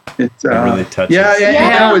great. It's it really touches. Yeah.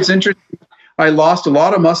 You know, it's interesting. I lost a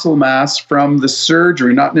lot of muscle mass from the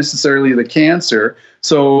surgery, not necessarily the cancer.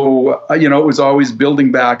 So, you know, it was always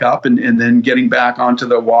building back up and then getting back onto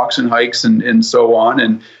the walks and hikes and so on.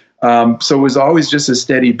 And so it was always just a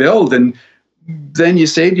steady build. And then you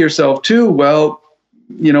say to yourself, too, well,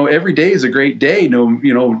 you know, every day is a great day.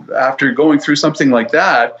 You know, after going through something like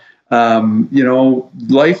that, you know,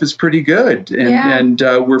 life is pretty good. And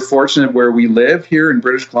we're fortunate where we live here in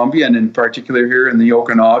British Columbia, and in particular here in the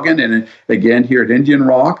Okanagan, and again here at Indian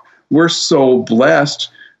Rock. We're so blessed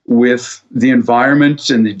with the environment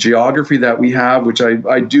and the geography that we have, which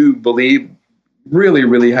I do believe really,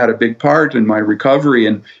 really had a big part in my recovery,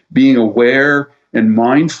 and being aware and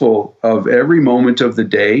mindful of every moment of the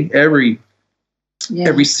day, every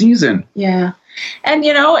season. Yeah. And,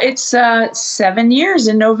 you know, it's 7 years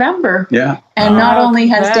in November. Yeah. And not only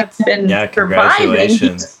has Dan been surviving,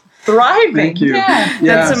 he's thriving. Thank you. Yeah.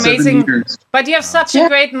 That's amazing. But you have such a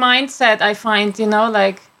great mindset, I find, you know,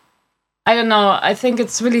 like, I don't know, I think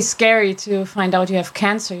it's really scary to find out you have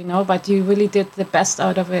cancer, you know, but you really did the best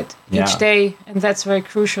out of it each day. And that's very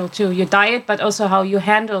crucial, too. Your diet, but also how you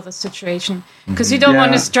handle the situation. Because you don't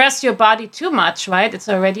want to stress your body too much, right? It's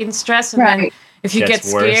already in stress. And then if you get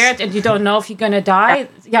scared and you don't know if you're going to die,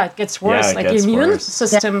 it gets worse. Like your immune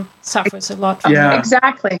system suffers a lot from that.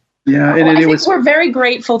 Exactly. Yeah, and I think we're very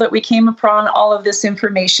grateful that we came upon all of this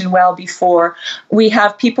information well before. We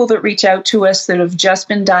have people that reach out to us that have just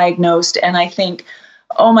been diagnosed, and I think,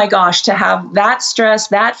 oh my gosh, to have that stress,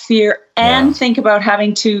 that fear, and think about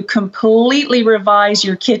having to completely revise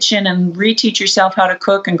your kitchen and reteach yourself how to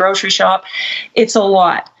cook and grocery shop, it's a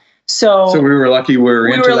lot. So we were lucky we were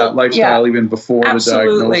into that lifestyle even before the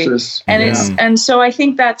diagnosis. And so I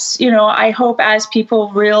think that's, you know, I hope as people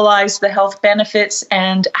realize the health benefits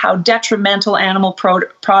and how detrimental animal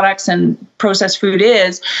products and processed food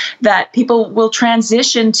is, that people will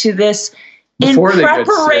transition to this before in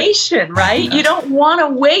preparation, right? You don't want to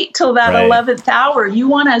wait till that 11th hour. You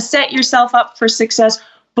want to set yourself up for success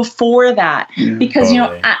before that, because you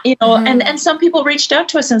know, and some people reached out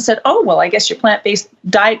to us and said, "Oh, well, I guess your plant-based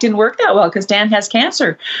diet didn't work that well because Dan has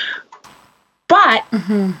cancer." But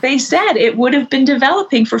they said it would have been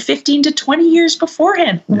developing for 15 to 20 years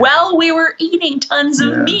beforehand. While we were eating tons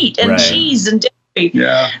of meat and cheese and dairy.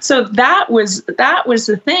 So that was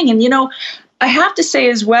the thing. And you know, I have to say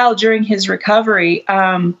as well, during his recovery,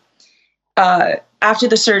 after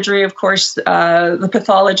the surgery, of course, the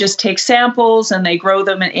pathologist takes samples and they grow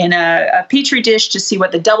them in a petri dish to see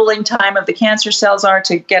what the doubling time of the cancer cells are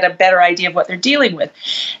to get a better idea of what they're dealing with.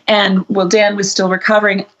 And while Dan was still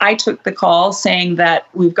recovering, I took the call saying that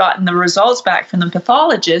we've gotten the results back from the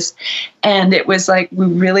pathologist. And it was like, we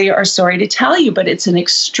really are sorry to tell you, but it's an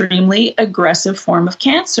extremely aggressive form of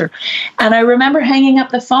cancer. And I remember hanging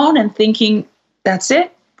up the phone and thinking, that's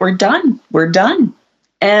it. We're done. We're done.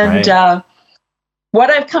 And what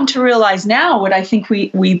I've come to realize now, what I think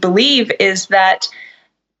we believe, is that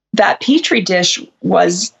petri dish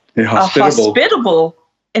was a hospitable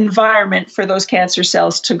environment for those cancer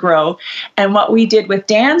cells to grow. And what we did with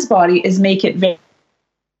Dan's body is make it very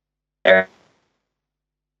cancer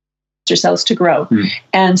cells to grow.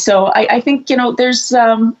 And so I think, you know, there's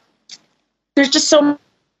just so many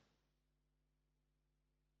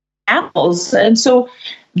apples. And so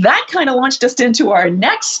that kind of launched us into our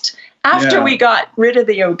next. After we got rid of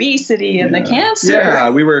the obesity and the cancer. Yeah,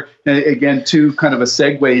 we were, again, too, kind of a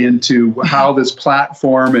segue into how this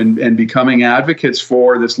platform and becoming advocates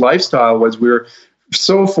for this lifestyle was. We were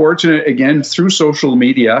so fortunate, again, through social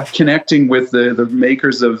media, connecting with the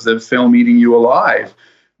makers of the film Eating You Alive,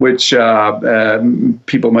 which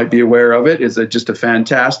people might be aware of. It is just a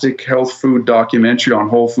fantastic health food documentary on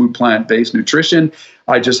whole food, plant-based nutrition.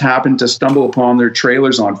 I just happened to stumble upon their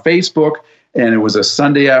trailers on Facebook. And it was a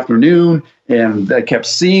Sunday afternoon, and I kept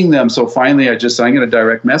seeing them. So finally, I'm going to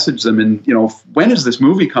direct message them. And, you know, when is this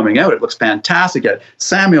movie coming out? It looks fantastic.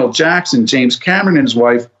 Samuel Jackson, James Cameron and his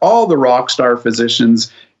wife, all the rock star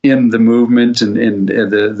physicians in the movement and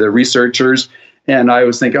the researchers. And I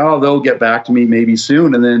was thinking, oh, they'll get back to me maybe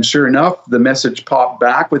soon. And then sure enough, the message popped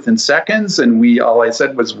back within seconds. And all I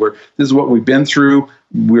said was, this is what we've been through.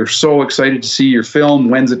 We're so excited to see your film.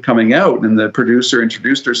 When's it coming out? And the producer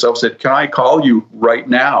introduced herself, said, can I call you right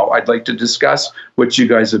now? I'd like to discuss what you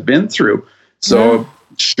guys have been through. So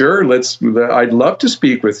Sure, I'd love to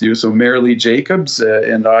speak with you. So Marilee Jacobs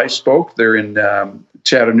and I spoke there in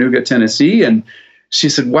Chattanooga, Tennessee, and she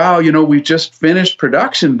said, wow, we just finished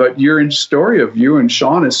production, but your story of you and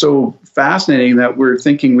Sean is so fascinating that we're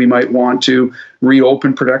thinking we might want to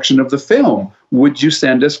reopen production of the film. Would you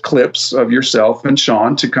send us clips of yourself and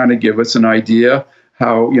Sean to kind of give us an idea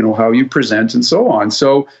how you present and so on?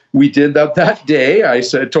 So we did that day. I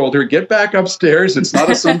told her, get back upstairs. It's not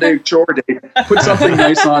a Sunday chore day. Put something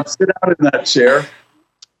nice on, sit out in that chair.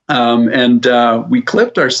 And we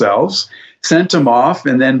clipped ourselves, sent them off.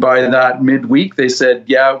 And then by that midweek, they said,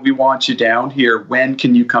 yeah, we want you down here. When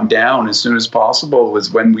can you come down? As soon as possible was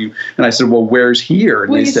when and I said, well, where's here?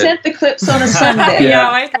 And well, they you sent the clips on a Sunday.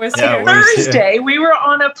 It was here. Thursday, we were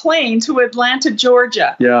on a plane to Atlanta,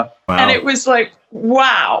 Georgia. Yeah. Wow. And it was like,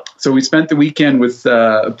 wow. So we spent the weekend with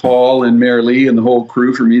Paul and Marilee and the whole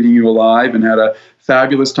crew for Meeting You Alive and had a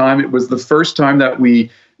fabulous time. It was the first time that we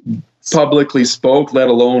publicly spoke, let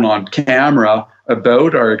alone on camera,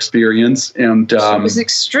 about our experience. And it was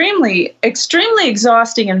extremely, extremely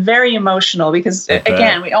exhausting and very emotional because,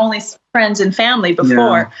 again, we only friends and family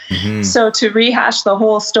before. Yeah. Mm-hmm. So to rehash the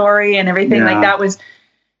whole story and everything like that was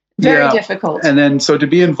very difficult. And then so to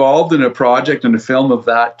be involved in a project and a film of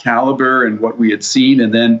that caliber and what we had seen,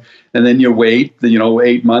 and then you wait,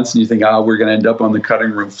 8 months and you think, we're going to end up on the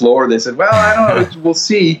cutting room floor. They said, well, I don't know, we'll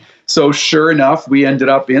see. So sure enough, we ended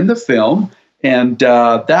up in the film, and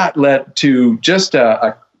that led to just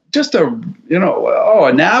an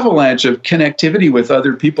avalanche of connectivity with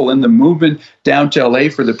other people in the movement down to LA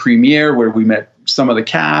for the premiere, where we met some of the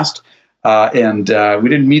cast. And we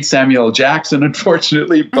didn't meet Samuel L. Jackson,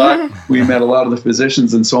 unfortunately, but we met a lot of the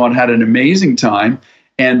physicians and so on, had an amazing time.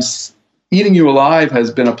 And Eating You Alive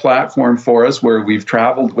has been a platform for us where we've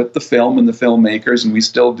traveled with the film and the filmmakers, and we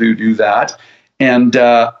still do that. And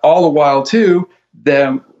all the while, too,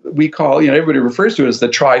 we call, everybody refers to it as the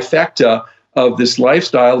trifecta of this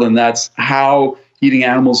lifestyle, and that's how eating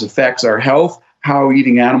animals affects our health, how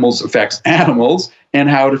eating animals affects animals, and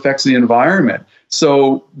how it affects the environment.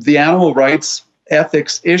 So the animal rights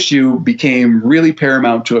ethics issue became really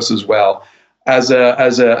paramount to us as well. As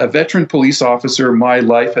a veteran police officer, my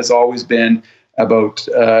life has always been about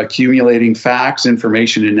accumulating facts,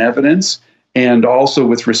 information, and evidence, and also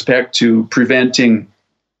with respect to preventing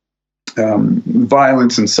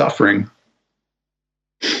violence and suffering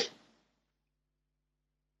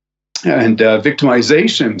and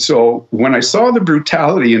victimization. So when I saw the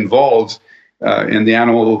brutality involved in the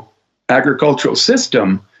animal agricultural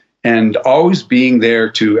system, and always being there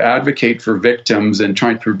to advocate for victims and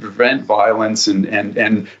trying to prevent violence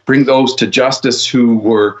and bring those to justice who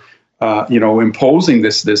were, imposing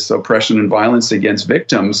this oppression and violence against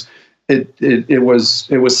victims, it was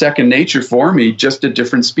second nature for me, just a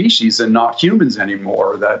different species and not humans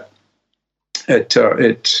anymore. Yeah.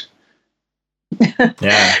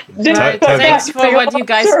 Thanks for what you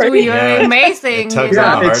guys do. You're amazing. It tugs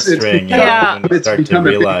on the heartstring. When you start to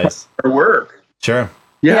realize our work. Sure.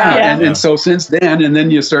 And so since then, and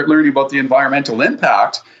then you start learning about the environmental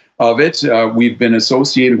impact of it. We've been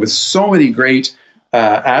associated with so many great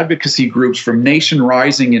advocacy groups, from Nation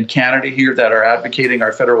Rising in Canada here, that are advocating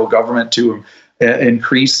our federal government to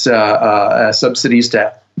increase subsidies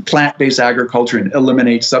to plant-based agriculture and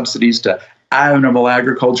eliminate subsidies to animal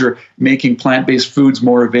agriculture, making plant-based foods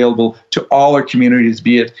more available to all our communities,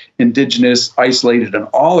 be it Indigenous, isolated, and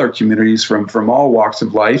all our communities from all walks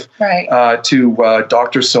of life, right. To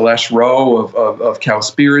Dr. Celeste Rowe of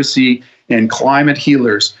Cowspiracy and climate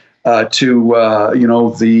healers, to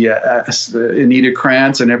the Anita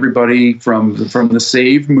Krantz and everybody from the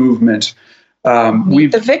Save movement.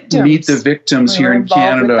 Meet the Victims here in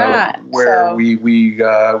Canada, where we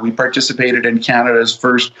participated in Canada's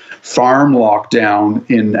first farm lockdown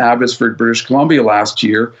in Abbotsford, British Columbia last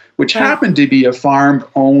year, which happened to be a farm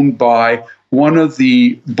owned by one of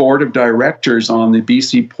the board of directors on the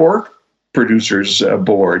BC Pork Producers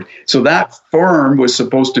Board. So that farm was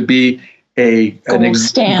supposed to be a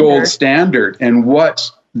gold standard. And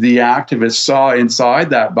what the activists saw inside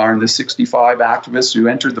that barn, the 65 activists who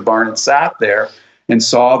entered the barn and sat there and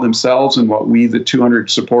saw themselves and what we, the 200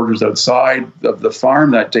 supporters outside of the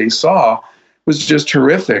farm that day, saw, was just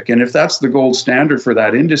horrific. And if that's the gold standard for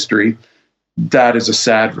that industry, that is a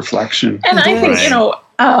sad reflection. And I think,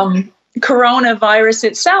 coronavirus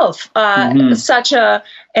itself, such an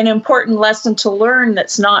important lesson to learn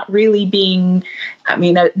that's not really being, at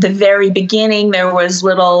the very beginning, there was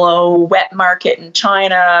little wet market in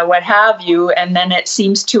China, what have you, and then it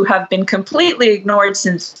seems to have been completely ignored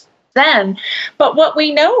since then. But what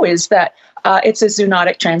we know is that it's a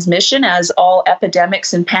zoonotic transmission, as all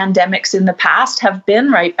epidemics and pandemics in the past have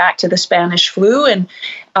been, right back to the Spanish flu.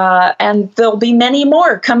 And there'll be many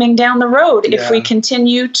more coming down the road if we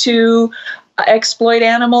continue to exploit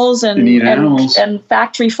animals and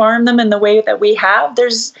factory farm them in the way that we have.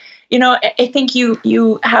 There's, I think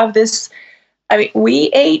you have this. I mean, we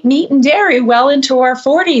ate meat and dairy well into our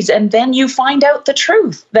 40s, and then you find out the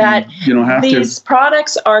truth that these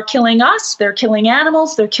products are killing us, they're killing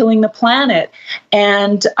animals, they're killing the planet.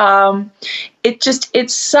 And it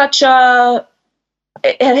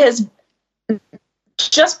has,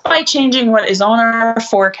 just by changing what is on our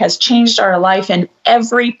fork, has changed our life in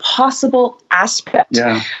every possible aspect.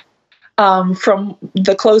 Yeah. From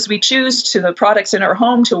the clothes we choose, to the products in our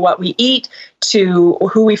home, to what we eat, to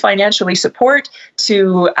who we financially support,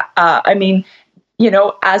 to,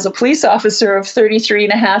 as a police officer of 33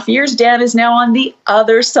 and a half years, Dan is now on the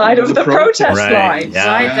other side of the protest line. Yeah.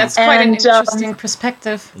 Right, that's quite an interesting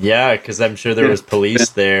perspective. Yeah, because I'm sure there was police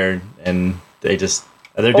there, and they're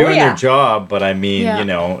doing their job, but I mean,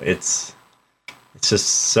 it's just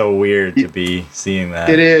so weird to be seeing that.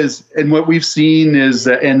 It is. And what we've seen is,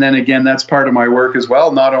 and then again, that's part of my work as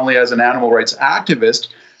well, not only as an animal rights activist,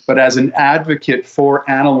 but as an advocate for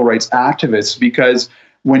animal rights activists. Because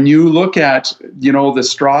when you look at, the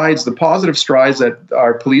positive strides that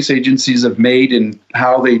our police agencies have made in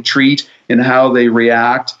how they treat and how they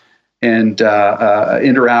react and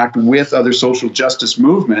interact with other social justice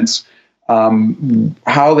movements,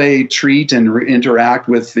 how they treat and interact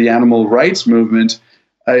with the animal rights movement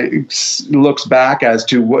looks back as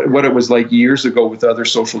to what it was like years ago with other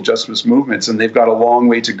social justice movements, and they've got a long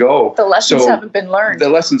way to go. The lessons haven't been learned. The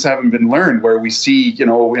lessons haven't been learned, where we see,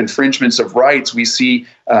 infringements of rights, we see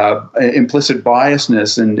implicit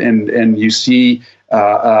biasness, and you see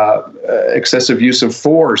excessive use of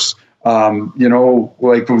force.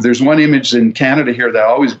 Like there's one image in Canada here that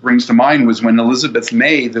always brings to mind was when Elizabeth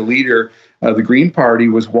May, the leader of the Green Party,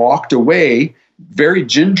 was walked away very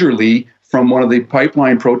gingerly from one of the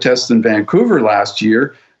pipeline protests in Vancouver last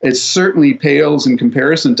year. It certainly pales in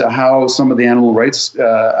comparison to how some of the animal rights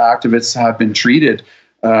activists have been treated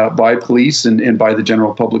by police and by the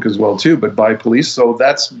general public as well too, but by police. So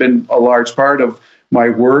that's been a large part of my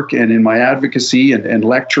work and in my advocacy and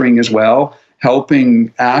lecturing as well, helping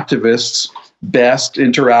activists best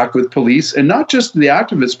interact with police, and not just the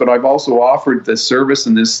activists, but I've also offered this service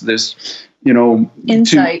and this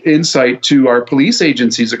insight to our police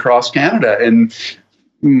agencies across Canada. And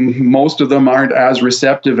most of them aren't as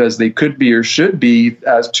receptive as they could be or should be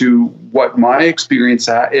as to what my experience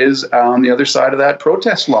is on the other side of that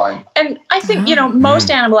protest line. And I think,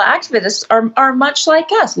 most animal activists are much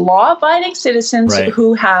like us, law-abiding citizens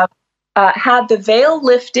who have had the veil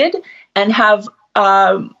lifted and have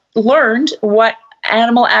learned what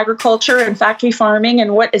animal agriculture and factory farming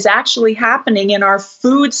and what is actually happening in our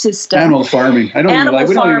food system. Animal farming. We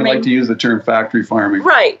don't even like to use the term factory farming.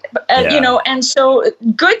 Right. And so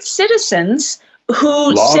good citizens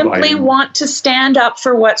who simply want to stand up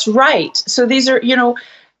for what's right. So these are,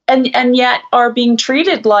 and yet are being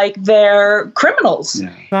treated like they're criminals.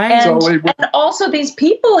 Yeah. Right. And also these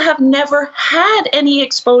people have never had any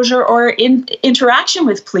exposure or interaction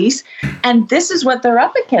with police, and this is what they're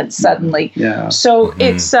up against suddenly. Yeah. So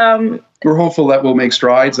it's we're hopeful that we'll make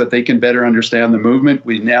strides, that they can better understand the movement.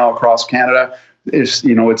 We now across Canada,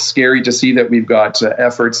 it's scary to see that we've got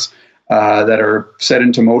efforts that are set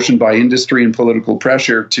into motion by industry and political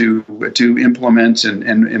pressure to implement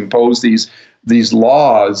and impose these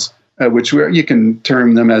laws, which you can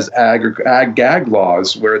term them as ag-gag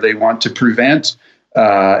laws, where they want to prevent,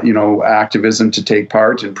 activism to take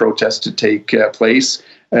part and protests to take place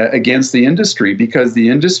against the industry, because the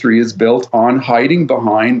industry is built on hiding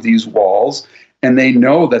behind these walls, and they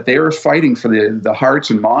know that they are fighting for the hearts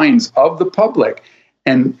and minds of the public.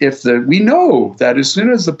 And we know that as soon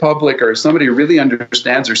as the public or somebody really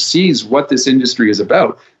understands or sees what this industry is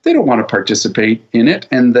about, they don't want to participate in it.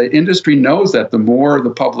 And the industry knows that the more the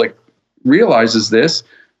public realizes this,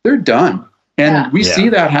 they're done. And we see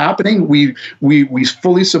that happening. We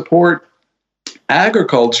fully support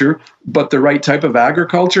agriculture, but the right type of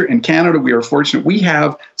agriculture. In Canada, we are fortunate. We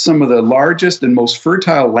have some of the largest and most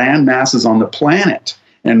fertile land masses on the planet.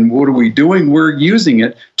 And what are we doing? We're using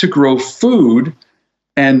it to grow food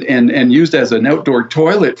and used as an outdoor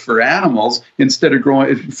toilet for animals, instead of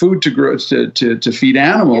growing food to feed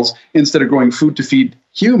animals, instead of growing food to feed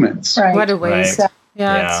humans. Right. What a waste.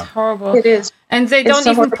 Yeah, it's horrible. It is. And they don't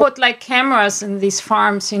even put like cameras in these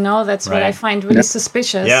farms, you know. That's what I find really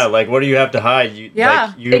suspicious. Yeah, like what do you have to hide?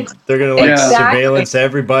 They're gonna like surveillance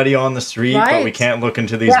everybody on the street, but we can't look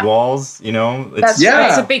into these walls, you know.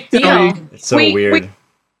 It's a big deal. It's so weird.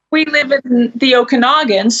 We live in the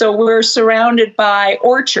Okanagan, so we're surrounded by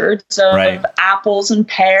orchards of apples and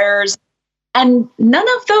pears. And none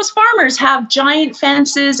of those farmers have giant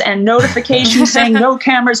fences and notifications saying no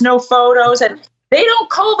cameras, no photos. And they don't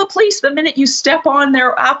call the police the minute you step on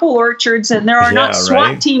their apple orchards, and there are not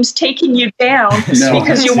SWAT teams taking you down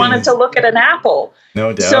because you wanted to look at an apple.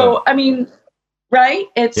 No doubt. So, I mean, right?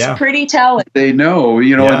 It's pretty telling. They know,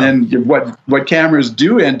 you know, and then what cameras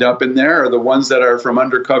do end up in there are the ones that are from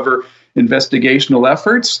undercover investigational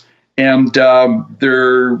efforts. And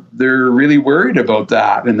they're really worried about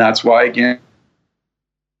that. And that's why, again,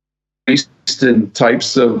 based in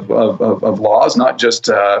types of laws, not just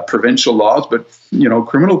provincial laws, but, you know,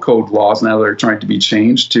 criminal code laws now that are trying to be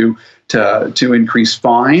changed to increase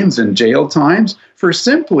fines and jail times for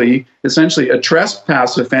essentially a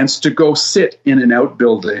trespass offense to go sit in an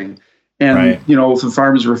outbuilding. And, you know, the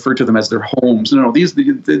farmers refer to them as their homes. No,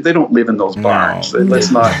 they don't live in those barns.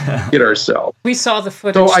 Let's not kid ourselves. We saw the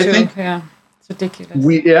footage so I think, it's ridiculous.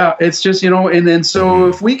 It's just, you know, and then so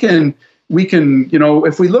if we can, you know,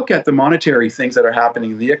 if we look at the monetary things that are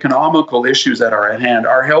happening, the economical issues that are at hand,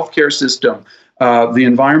 our healthcare system, the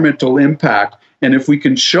environmental impact, and if we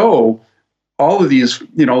can show all of these,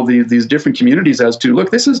 you know, these different communities as to,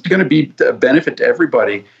 look, this is going to be a benefit to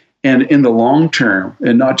everybody. And in the long term,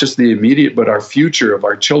 and not just the immediate, but our future of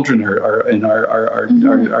our children, our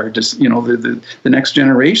just, you know, the next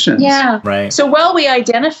generations. Yeah. Right. So while we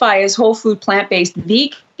identify as whole food plant-based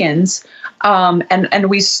vegans, and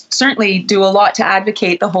we certainly do a lot to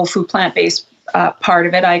advocate the whole food plant-based part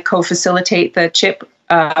of it. I co-facilitate the CHIP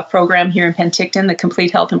program here in Penticton, the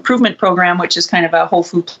Complete Health Improvement Program, which is kind of a whole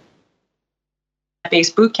food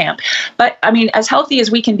based boot camp. But I mean, as healthy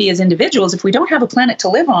as we can be as individuals, if we don't have a planet to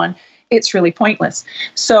live on, it's really pointless.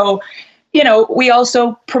 So, you know, we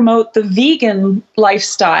also promote the vegan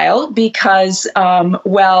lifestyle because,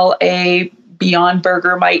 a Beyond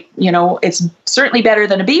Burger might, you know, it's certainly better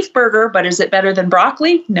than a beef burger, but is it better than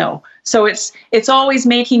broccoli? No. So it's always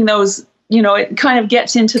making those, you know, it kind of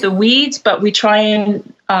gets into the weeds, but we try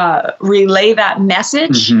and relay that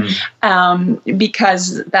message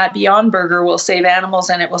because that Beyond Burger will save animals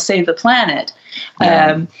and it will save the planet.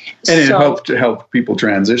 And it help people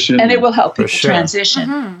transition. And it will help people transition.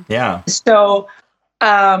 Mm-hmm. Yeah. So,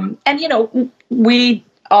 and, you know, we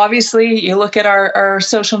obviously, you look at our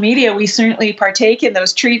social media, we certainly partake in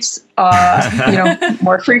those treats, you know,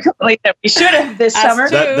 more frequently than we should have this summer.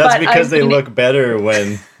 That's because they look better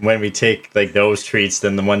when we take like those treats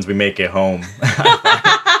than the ones we make at home.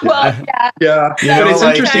 Well, yeah. You know, it's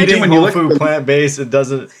like eating whole food plant-based, it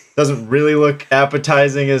doesn't really look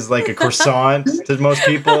appetizing as like a croissant to most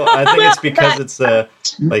people. I think it's because it's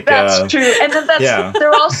like that's true, and then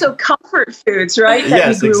they're also comfort foods, right?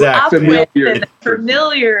 That you grew up with and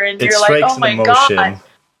familiar, and you're like, oh my god.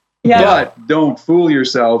 Yeah. But don't fool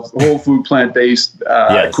yourself. Whole food plant-based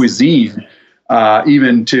cuisine,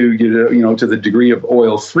 even to to the degree of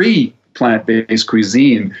oil-free plant-based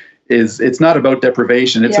cuisine. It's not about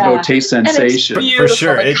deprivation. It's about taste sensation. For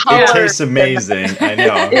sure. It tastes amazing. I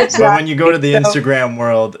know. But when you go to the Instagram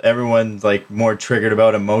world, everyone's like more triggered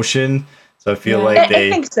about emotion. So I feel like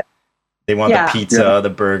they want the pizza, the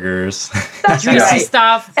burgers. That's juicy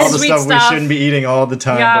stuff. All the stuff we shouldn't be eating all the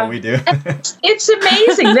time, but we do. It's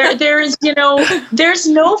amazing. There's there's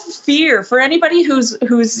no fear for anybody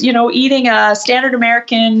who's eating a standard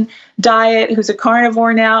American diet, who's a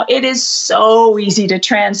carnivore now. It is so easy to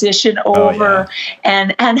transition over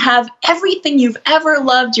and have everything you've ever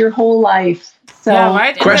loved your whole life.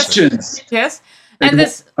 So questions. Yes. And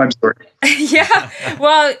this, I'm sorry.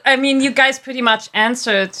 Well, I mean, you guys pretty much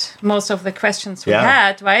answered most of the questions we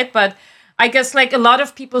had, right? But I guess like a lot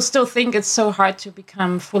of people still think it's so hard to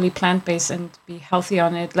become fully plant-based and be healthy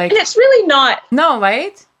on it. Like, and it's really not. No,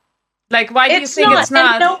 right? Like, why do you think it's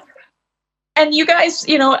not? And you guys,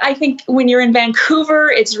 I think when you're in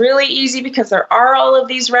Vancouver, it's really easy because there are all of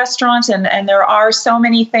these restaurants and there are so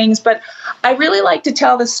many things. But I really like to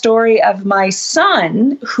tell the story of my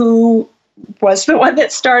son, who was the one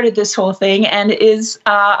that started this whole thing and is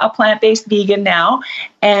a plant-based vegan now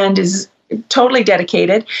and is totally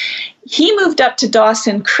dedicated. He moved up to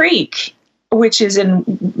Dawson Creek, which is in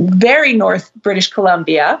very north British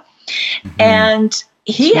Columbia. Mm-hmm. And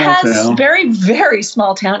he has very, very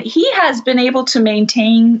small town. He has been able to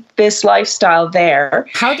maintain this lifestyle there.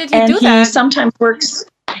 How did he do that? And he sometimes works.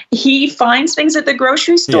 he finds things at the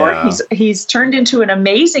grocery store. Yeah. He's turned into an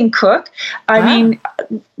amazing cook. I mean,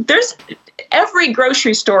 there's every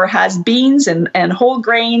grocery store has beans and whole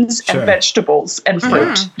grains and vegetables and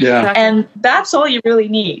fruit. Yeah. And that's all you really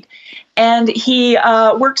need. And he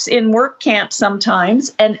works in work camp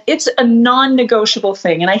sometimes, and it's a non-negotiable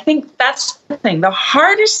thing. And I think that's the thing. The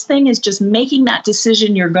hardest thing is just making that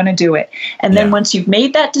decision you're going to do it. And then once you've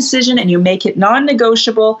made that decision and you make it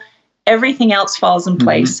non-negotiable, everything else falls in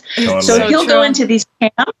place. Totally. So he'll go into these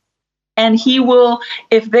camps, and he will,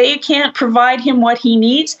 if they can't provide him what he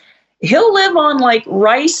needs, he'll live on like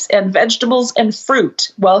rice and vegetables and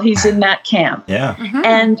fruit while he's in that camp. Yeah.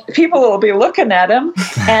 And people will be looking at him.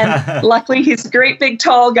 And luckily, he's a great big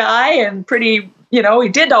tall guy and pretty, you know, he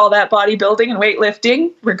did all that bodybuilding and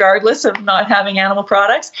weightlifting, regardless of not having animal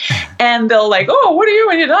products. And they'll like, oh, what are you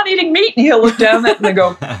when you're not eating meat? And he'll look down at them and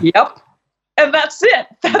go, yep. And that's it.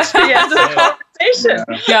 That's the end of the conversation.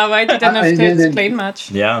 Yeah, right. You don't have to explain much.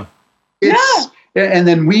 Yeah. And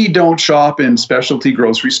then we don't shop in specialty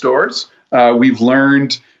grocery stores. We've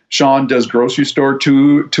learned Sean does grocery store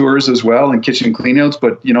tours as well and kitchen cleanouts.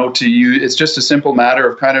 But, you know, to you, it's just a simple matter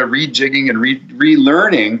of kind of rejigging and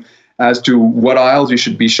relearning as to what aisles you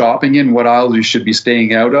should be shopping in, what aisles you should be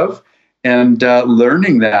staying out of, and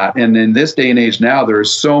learning that. And in this day and age now, there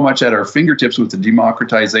is so much at our fingertips with the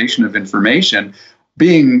democratization of information.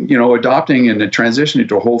 Being, you know, adopting and transitioning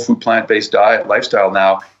to a whole food plant-based diet lifestyle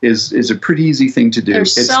now is a pretty easy thing to do.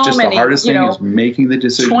 There's it's so just many, the hardest thing is making the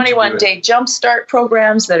decision. 21-day jumpstart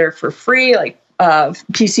programs that are for free, like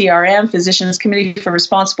PCRM, Physicians Committee for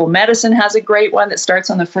Responsible Medicine, has a great one that starts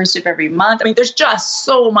on the 1st of every month. I mean, there's just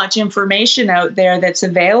so much information out there that's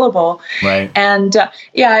available. Right. And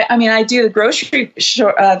I mean, I do the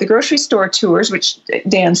grocery store tours, which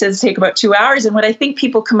Dan says take about 2 hours. And what I think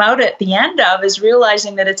people come out at the end of is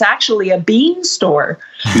realizing that it's actually a bean store.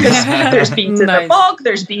 Because there's beans in the bulk,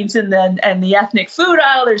 there's beans in the ethnic food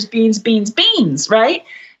aisle, there's beans, right?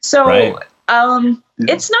 So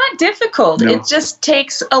it's not difficult. No. It just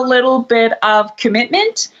takes a little bit of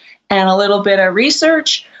commitment and a little bit of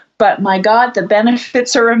research. But my God, the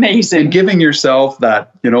benefits are amazing. And giving yourself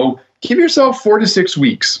that, you know, give yourself 4 to 6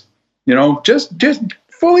 weeks. You know, just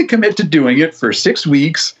fully commit to doing it for 6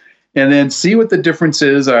 weeks, and then see what the difference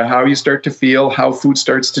is, how you start to feel, how food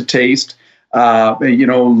starts to taste. You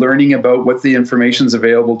know, learning about what the information is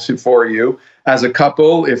available for you. As a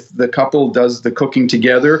couple, if the couple does the cooking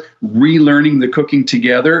together, relearning the cooking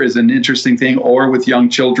together is an interesting thing, or with young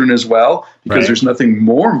children as well, because there's nothing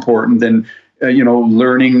more important than, you know,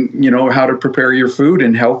 learning, you know, how to prepare your food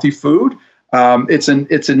and healthy food. It's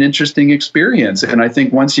an interesting experience. And I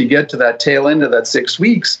think once you get to that tail end of that 6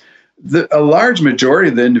 weeks, a large majority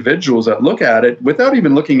of the individuals that look at it, without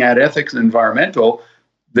even looking at ethics and environmental,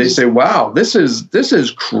 they say, wow, this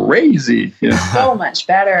is crazy. You know? So much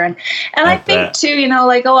better. And I think too, you know,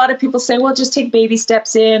 like a lot of people say, well, just take baby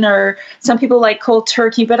steps in, or some people like cold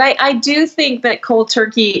turkey. But I do think that cold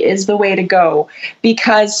turkey is the way to go,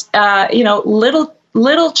 because, you know,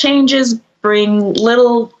 little changes bring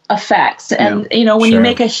little effects. And, you know, when you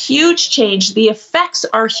make a huge change, the effects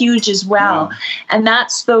are huge as well. Yeah. And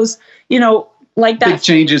that's those, you know, like that. Big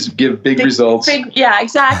changes give big results. Yeah,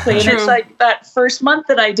 exactly. And it's like that first month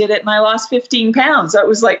that I did it and I lost 15 pounds. I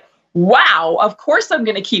was like, wow, of course I'm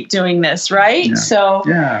going to keep doing this, right? Yeah. So,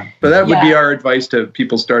 but that would be our advice to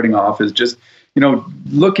people starting off, is just, you know,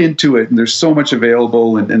 look into it. And there's so much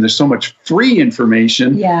available, and there's so much free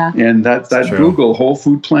information. Yeah. And that Google whole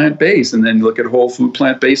food plant-based, and then look at whole food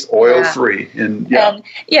plant-based oil-free. And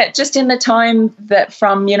just in the time that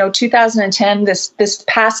from, you know, 2010, this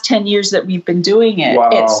past 10 years that we've been doing it,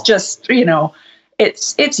 it's just, you know,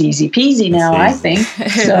 it's easy peasy now, I think.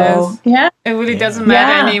 So, it really doesn't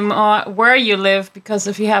matter anymore where you live, because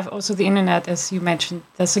if you have also the internet, as you mentioned,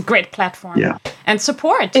 that's a great platform. Yeah. And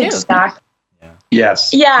support too. Exactly. Yes.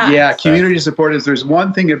 Yeah. Community support is. There's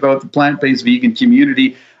one thing about the plant-based vegan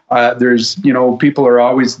community. There's, you know, people are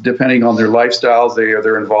always, depending on their lifestyles,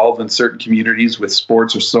 they're involved in certain communities with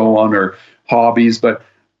sports or so on, or hobbies. But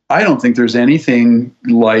I don't think there's anything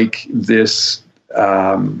like this.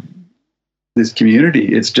 This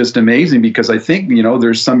community. It's just amazing, because I think, you know,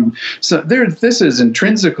 there's this is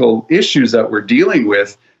intrinsical issues that we're dealing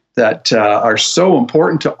with that are so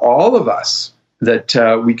important to all of us,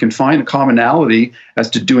 that we can find a commonality as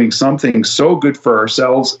to doing something so good for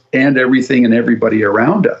ourselves and everything and everybody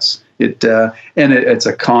around us. It's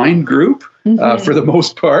a kind group for the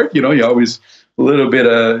most part. You know, you always little bit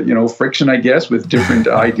of friction, I guess, with different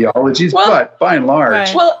ideologies, but by and large.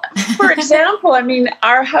 Right. Well, for example, I mean,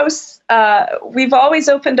 our house, we've always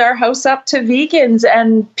opened our house up to vegans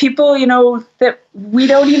and people, that we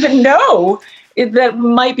don't even know that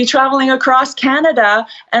might be traveling across Canada,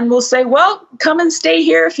 and will say, well, come and stay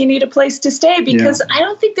here if you need a place to stay, because I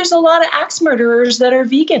don't think there's a lot of axe murderers that are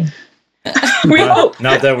vegan.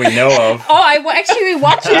 Not that we know of. We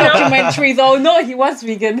watched a documentary though. No, he was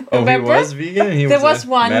vegan. Remember? He was vegan? There was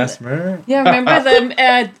one. Mass murder? Yeah, remember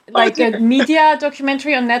the a media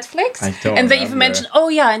documentary on Netflix? I don't And they even mentioned,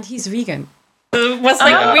 and he's vegan. It was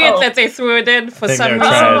weird that they threw it in for some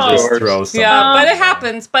reason. Yeah, but it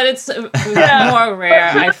happens. But it's more rare,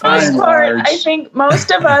 I find. I think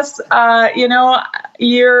most of us,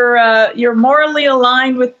 you're morally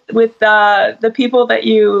aligned with the people that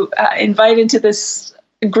you invite into this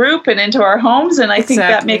group and into our homes, and I think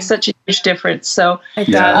that makes such a huge difference. So it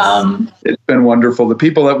does. It's been wonderful. The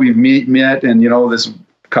people that we've met, and this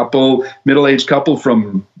middle-aged couple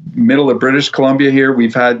from middle of British Columbia here,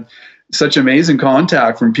 we've had such amazing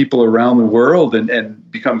contact from people around the world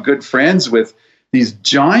and become good friends with these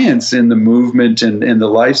giants in the movement and the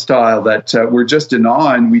lifestyle that we're just in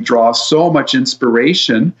awe, and we draw so much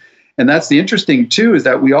inspiration. And that's the interesting too, is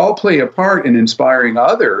that we all play a part in inspiring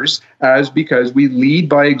others because we lead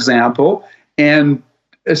by example. And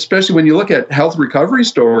especially when you look at health recovery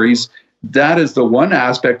stories, that is the one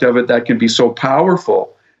aspect of it that can be so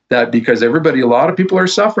powerful. That because a lot of people are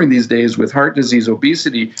suffering these days with heart disease,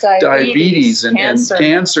 obesity, diabetes and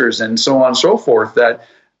cancers and so on and so forth, that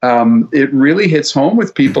it really hits home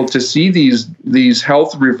with people to see these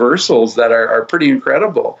health reversals that are pretty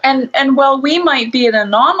incredible. And while we might be an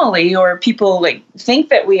anomaly, or people think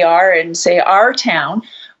that we are in, say, our town,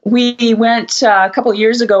 we went a couple of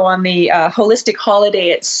years ago on the Holistic Holiday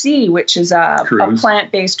at Sea, which is a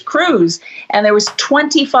plant-based cruise. And there was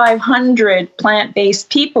 2,500 plant-based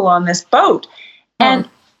people on this boat. And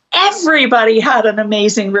everybody had an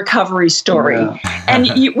amazing recovery story. Yeah. And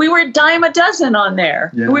we were a dime a dozen on there.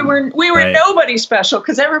 Yeah. We were nobody special,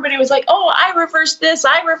 because everybody was like, oh, I reversed this,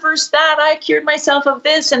 I reversed that, I cured myself of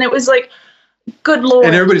this. And it was like, good Lord.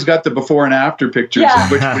 And everybody's got the before and after pictures.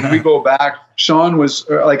 Yeah. Which, when we go back, Sean was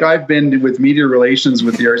I've been with media relations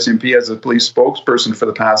with the RCMP as a police spokesperson for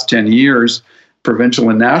the past 10 years,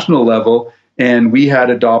 provincial and national level. And we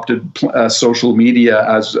had adopted social media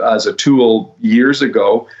as a tool years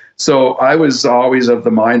ago. So I was always of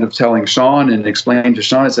the mind of telling Sean and explaining to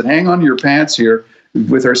Sean, I said, hang on to your pants here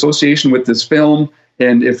with our association with this film.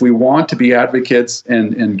 And if we want to be advocates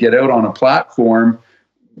and get out on a platform,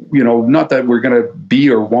 not that we're going to be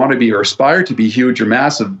or want to be or aspire to be huge or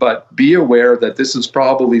massive, but be aware that this is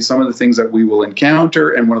probably some of the things that we will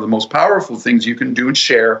encounter. And one of the most powerful things you can do and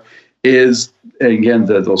share is, again,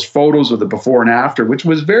 those photos of the before and after, which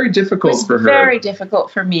was very difficult for her. Very difficult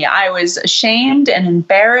for me. I was ashamed and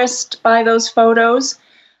embarrassed by those photos.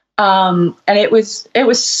 And it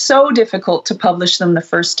was so difficult to publish them the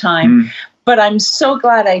first time. But I'm so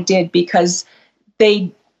glad I did, because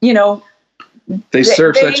they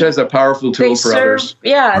serve such as a powerful tool for others.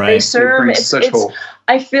 Yeah, right. They serve. Such hope.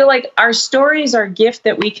 I feel like our stories are a gift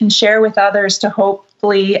that we can share with others to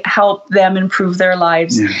hopefully help them improve their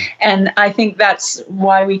lives. Yeah. And I think that's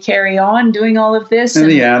why we carry on doing all of this. And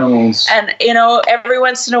the animals. And, every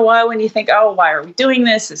once in a while when you think, oh, why are we doing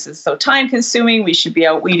this? This is so time consuming. We should be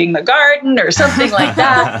out weeding the garden or something like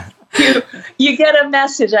that. You get a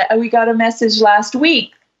message. We got a message last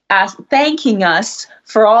week thanking us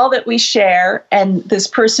for all that we share, and this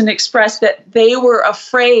person expressed that they were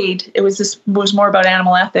afraid, this was more about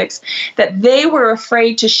animal ethics, that they were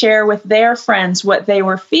afraid to share with their friends what they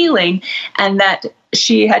were feeling, and that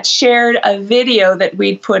she had shared a video that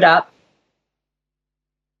we'd put up.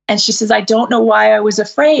 And she says, I don't know why I was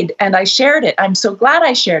afraid, and I shared it. I'm so glad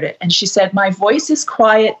I shared it. And she said, my voice is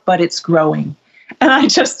quiet, but it's growing.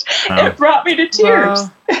 And it brought me to tears.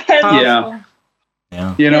 Wow.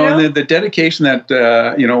 Yeah. And the dedication that,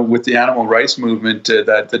 with the animal rights movement,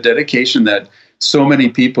 that the dedication that so many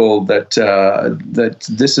people that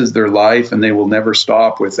this is their life and they will never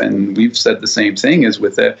stop with. And we've said the same thing, is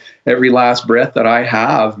with every last breath that I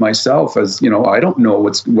have myself, as I don't know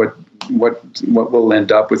what will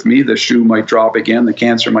end up with me. The shoe might drop again, the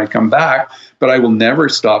cancer might come back, but I will never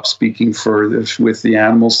stop speaking with the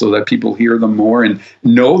animals so that people hear them more and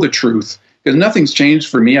know the truth. Because nothing's changed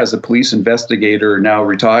for me as a police investigator, now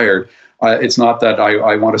retired. It's not that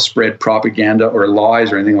I want to spread propaganda or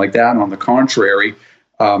lies or anything like that. And on the contrary,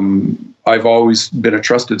 I've always been a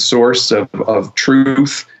trusted source of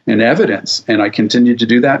truth and evidence, and I continue to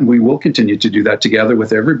do that, and we will continue to do that together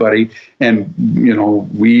with everybody. And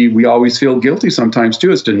we always feel guilty sometimes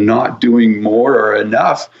too as to not doing more or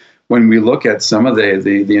enough when we look at some of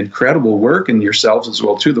the incredible work, and yourselves as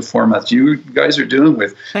well too, the formats you guys are doing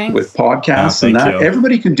with podcasts and that.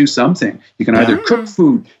 Everybody can do something. You can either cook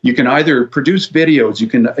food, you can either produce videos, you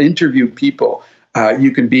can interview people.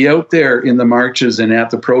 You can be out there in the marches and at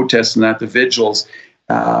the protests and at the vigils.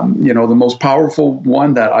 The most powerful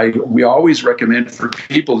one that we always recommend for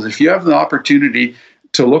people is if you have the opportunity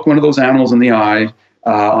to look one of those animals in the eye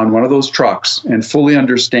on one of those trucks and fully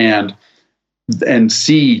understand and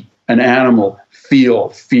see an animal feel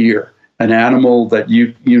fear, an animal that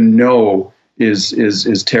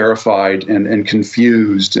is terrified and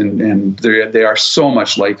confused, and they are so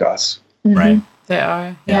much like us. Mm-hmm. Right. They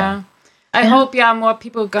are. Yeah. I hope, more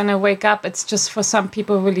people are going to wake up. It's just for some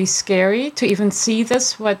people really scary to even see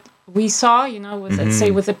this, what we saw, with, let's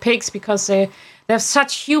say, with the pigs, because they have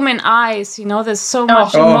such human eyes, there's so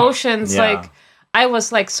much emotions. Yeah. Like, I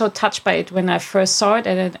was, so touched by it when I first saw it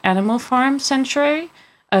at an animal farm sanctuary.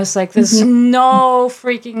 I was like, there's no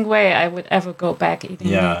freaking way I would ever go back eating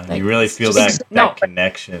meat. Like, you really feel that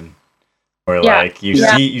connection. Or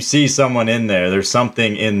you see someone in there. There's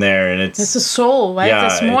something in there, and it's a soul, right? Yeah,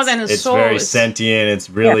 it's more than a soul. It's very sentient. It's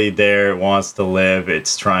really there. It wants to live.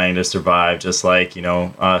 It's trying to survive, just like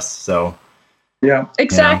us. So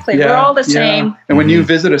exactly. We're all the same. And when you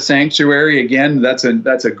visit a sanctuary, again, that's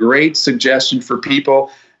a great suggestion for people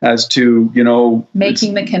as to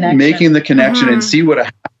making the connection and see what a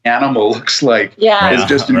animal looks like. It's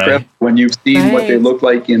just incredible when you've seen what they look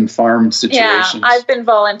like in farm situations. I've been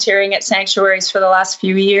volunteering at sanctuaries for the last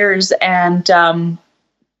few years, and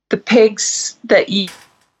the pigs that eat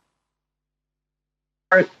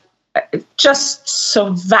are just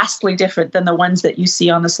so vastly different than the ones that you see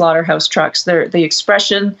on the slaughterhouse trucks. The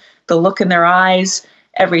expression, the look in their eyes,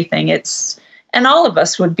 everything. And all of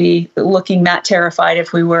us would be looking that terrified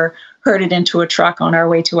if we were herded into a truck on our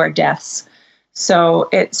way to our deaths. So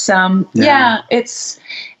it's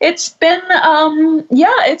it's been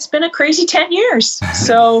a crazy 10 years.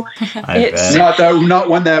 So it's not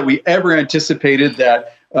one that we ever anticipated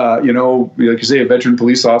that like you say, a veteran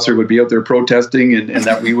police officer would be out there protesting, and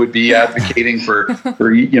that we would be advocating for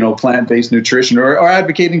plant-based nutrition or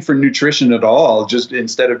advocating for nutrition at all, just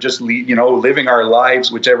instead of just living our lives,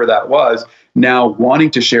 whichever that was. Now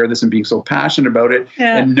wanting to share this and being so passionate about it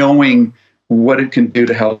and knowing what it can do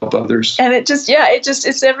to help others. And it's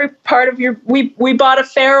every part of we bought a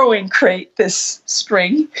farrowing crate this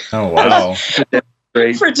spring. Oh, wow.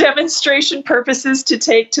 For demonstration purposes to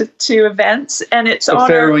take to events. And it's a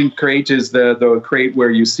farrowing crate is the crate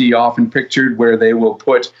where you see often pictured where they will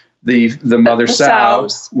put the mother sow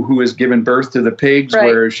who has given birth to the pigs,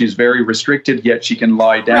 where she's very restricted, yet she can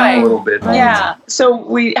lie down a little bit. Yeah. So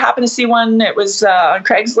we happened to see one that was on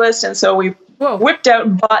Craigslist, and so we whipped out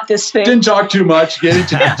and bought this thing. Didn't talk too much, get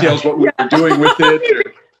into details what we were doing with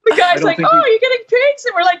it. The guy's like, you're getting pigs?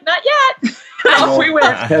 And we're like, not yet. Off we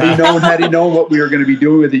went. Had he known what we were going to be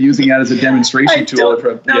doing with it, using that as a demonstration tool. I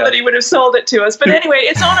don't know that he would have sold it to us. But anyway,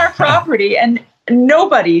 it's on our property, and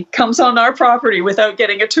nobody comes on our property without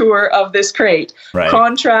getting a tour of this crate. Right.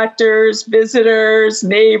 Contractors, visitors,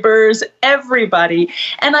 neighbors, everybody.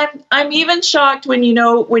 And I'm even shocked when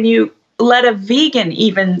you let a vegan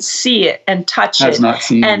even see it and touch it. Not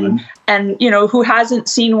seen one. And who hasn't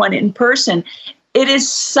seen one in person. It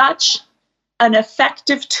is such an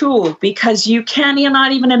effective tool because you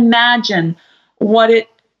cannot even imagine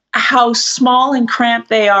how small and cramped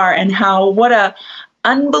they are, and what a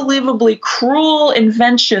unbelievably cruel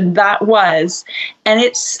invention that was. And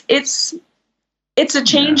it's a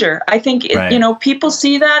changer. I think people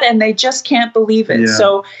see that and they just can't believe it. Yeah.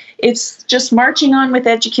 So it's just marching on with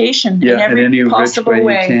education in every possible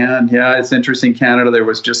way. You can. Yeah, it's interesting. Canada, there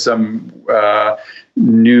was just some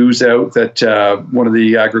news out that one of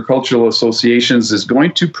the agricultural associations is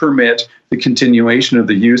going to permit the continuation of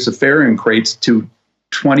the use of farrowing crates to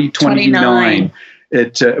 2029.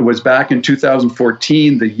 It was back in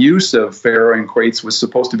 2014. The use of farrowing crates was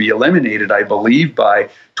supposed to be eliminated, I believe, by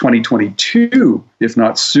 2022, if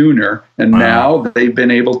not sooner. And now they've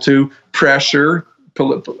been able to offer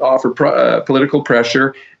political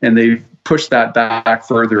pressure, and they've pushed that back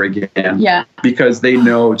further again. Yeah. Because they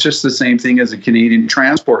know it's just the same thing as the Canadian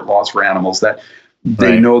transport laws for animals, that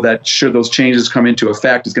they know that should those changes come into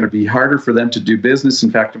effect, it's going to be harder for them to do business.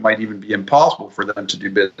 In fact, it might even be impossible for them to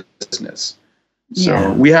do business.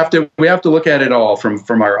 So we have to look at it all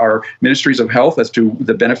from our ministries of health as to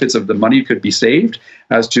the benefits of the money could be saved,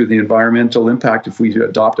 as to the environmental impact if we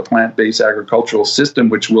adopt a plant-based agricultural system,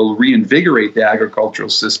 which will reinvigorate the agricultural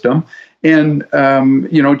system, and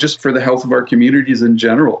just for the health of our communities in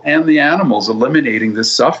general and the animals, eliminating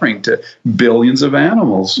this suffering to billions of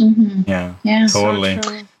animals. Mm-hmm. Yeah, totally.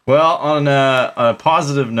 So well, on a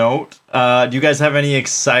positive note, do you guys have any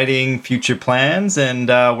exciting future plans? And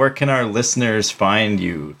where can our listeners find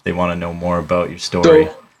you if they want to know more about your story?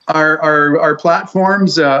 So our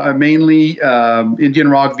platforms, mainly Indian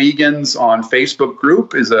Rock Vegans on Facebook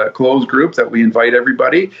group is a closed group that we invite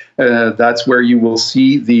everybody. That's where you will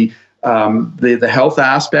see the health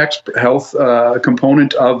aspects, health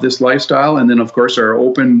component of this lifestyle. And then, of course, our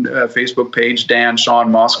open Facebook page, Dan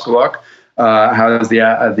Sean Moskaluk, has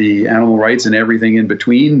the animal rights and everything in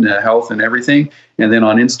between, health and everything. And then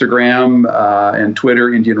on Instagram and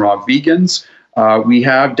Twitter, Indian Rock Vegans. We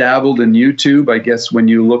have dabbled in YouTube. I guess when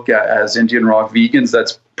you look at as Indian Rock Vegans,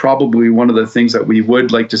 that's probably one of the things that we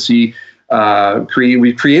would like to see create.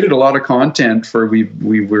 We've created a lot of content for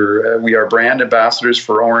we are brand ambassadors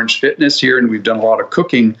for Orange Fitness here, and we've done a lot of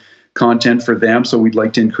cooking content for them, so we'd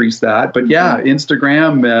like to increase that. But yeah,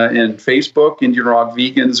 Instagram and Facebook, Indian Rock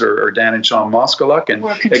Vegans or Dan and Sean Moskaluk, and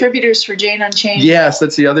we're contributors for Jane Unchained. Yes,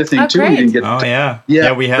 that's the other thing too. Great. We didn't get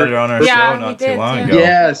we had it on our show not too long ago.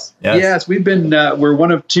 Yes, we've been we're one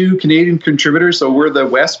of 2 Canadian contributors, so we're the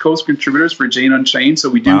West Coast contributors for Jane Unchained. So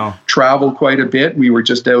we do travel quite a bit. We were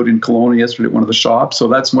just out in Kelowna yesterday at one of the shops, so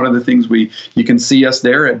that's one of the things you can see us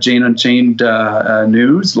there at Jane Unchained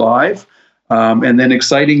News Live. And then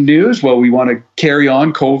exciting news. Well, we want to carry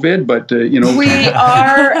on COVID, but we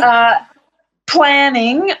are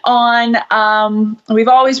planning on. We've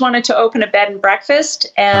always wanted to open a bed and breakfast,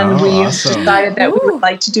 and we've decided that we would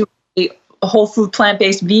like to do a whole food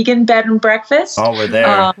plant-based vegan bed and breakfast. Oh, we're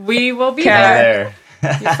there. We will be there.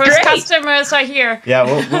 Your first customers are here. Yeah,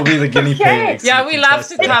 we'll be the guinea pigs. Yeah, we love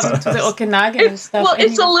to come to the Okanagan and stuff. Well,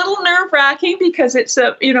 it's a little nerve-wracking because it's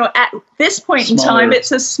at this point in time,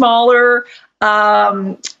 it's a smaller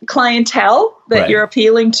clientele that you're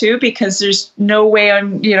appealing to, because there's no way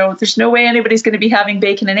anybody's going to be having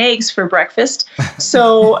bacon and eggs for breakfast.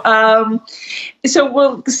 So, so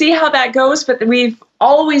we'll see how that goes. But we've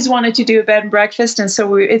always wanted to do a bed and breakfast, and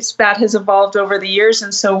so that has evolved over the years,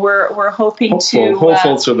 and so we're hoping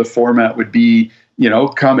hopeful. So the format would be,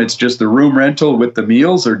 it's just the room rental with the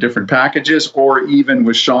meals or different packages, or even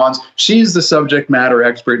with Sean's. She's the subject matter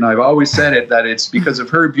expert, and I've always said it that it's because of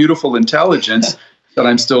her beautiful intelligence that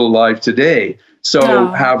I'm still alive today. So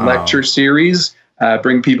have lecture series,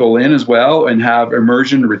 bring people in as well, and have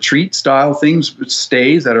immersion retreat style things,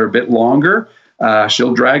 stays that are a bit longer.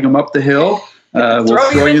 She'll drag them up the hill. We'll throw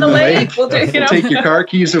you in the lake. We'll take your car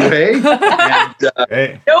keys away.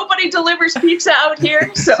 And, nobody delivers pizza out here.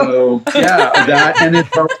 So that, and it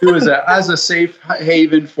too is as a safe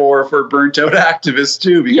haven for burnt out activists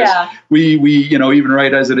too, because we even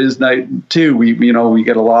right as it is night too, we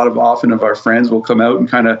get a lot of our friends will come out and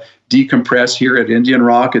kind of decompress here at Indian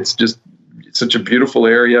Rock. It's just such a beautiful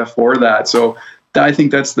area for that. So I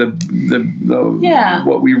think that's the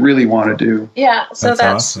what we really want to do. Yeah, so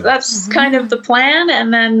that's awesome. Kind of the plan,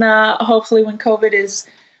 and then hopefully when COVID is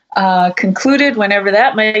concluded, whenever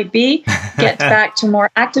that might be, get back to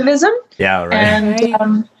more activism. Yeah, right.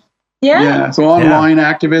 And so online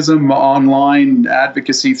activism, online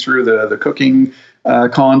advocacy through the cooking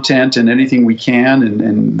content and anything we can,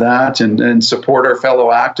 and support our fellow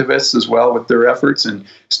activists as well with their efforts, and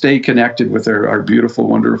stay connected with our beautiful,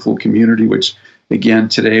 wonderful community, which again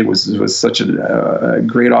today was such a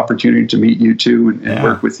great opportunity to meet you two and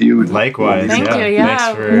work with you. And likewise, thank you. Yeah,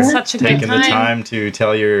 thanks for such a taking the time to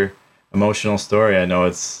tell your emotional story. I know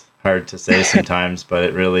it's hard to say sometimes, but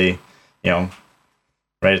it really, right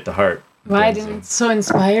at the heart. Right, and it's so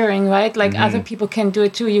inspiring, right? Like other people can do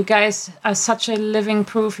it too. You guys are such a living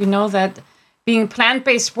proof, that being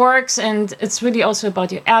plant-based works, and it's really also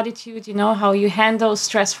about your attitude, how you handle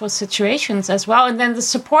stressful situations as well, and then the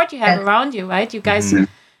support you have around you, right? You guys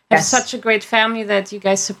have such a great family that you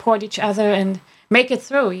guys support each other and make it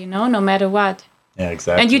through, no matter what. Yeah,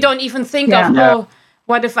 exactly. And you don't even think of,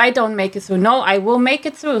 what if I don't make it through? No, I will make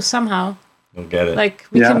it through somehow. You'll get it. Like,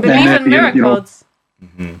 we can believe in miracles.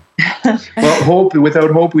 Well, hope,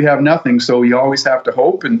 without hope we have nothing, so you always have to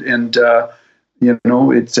hope, and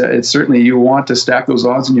it's certainly, you want to stack those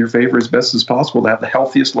odds in your favor as best as possible to have the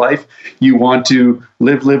healthiest life. You want to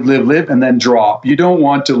live, and then drop. You don't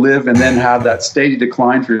want to live and then have that steady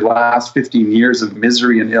decline for your last 15 years of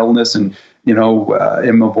misery and illness and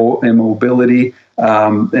immobility,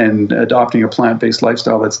 and adopting a plant-based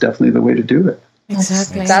lifestyle. That's definitely the way to do it.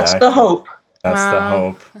 Exactly. That's the hope. That's the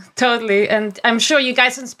hope. Totally. And I'm sure you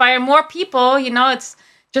guys inspire more people. You know, it's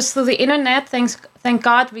just through the internet. Thank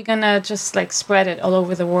God we're going to just like spread it all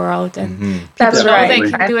over the world. And people know they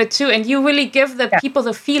can do it too. And you really give the people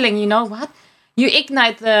the feeling, you know what? You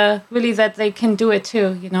ignite that they can do it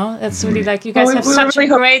too, you know? It's really like you guys have such a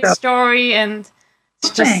great story, and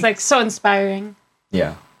it's just like so inspiring.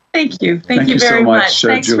 Yeah. Thank you. Thank you very much.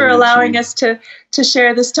 Thanks Julie for allowing us to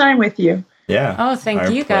share this time with you. Yeah. Oh, thank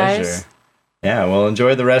you guys. Yeah, well,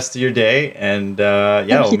 enjoy the rest of your day, and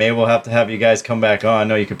maybe we'll have to have you guys come back on. I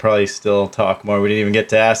know you could probably still talk more. We didn't even get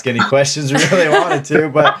to ask any questions we really wanted to,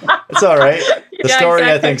 but it's all right. The story,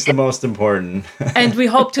 exactly. I think, is the most important. And we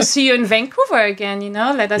hope to see you in Vancouver again, you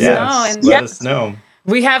know? Let us know. And let us know.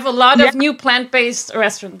 We have a lot of new plant-based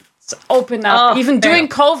restaurants open up, even during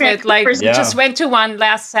COVID. Like, we just went to one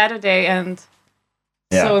last Saturday, and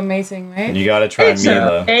so amazing, right? And you got to try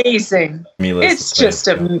Mila. Amazing. Mila's it's just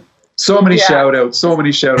a... So many shout outs you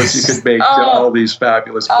could make to all these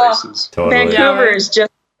fabulous places. Totally. Vancouver is just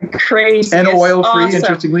crazy. And oil-free,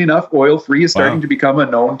 interestingly enough, oil-free is starting to become a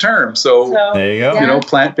known term. So there you go. You know,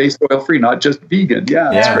 plant-based oil-free, not just vegan. Yeah,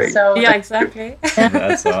 that's great. So, exactly.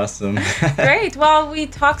 That's awesome. Great. Well, we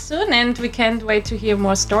talk soon, and we can't wait to hear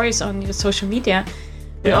more stories on your social media.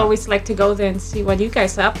 We always like to go there and see what you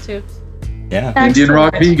guys are up to. Yeah. Indian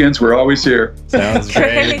Rock Vegans, we're always here. Sounds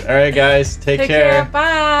great. All right, guys. Take care.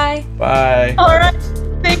 Bye. Bye. All right.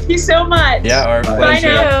 Thank you so much. Yeah, our pleasure.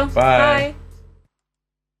 Bye now. Bye.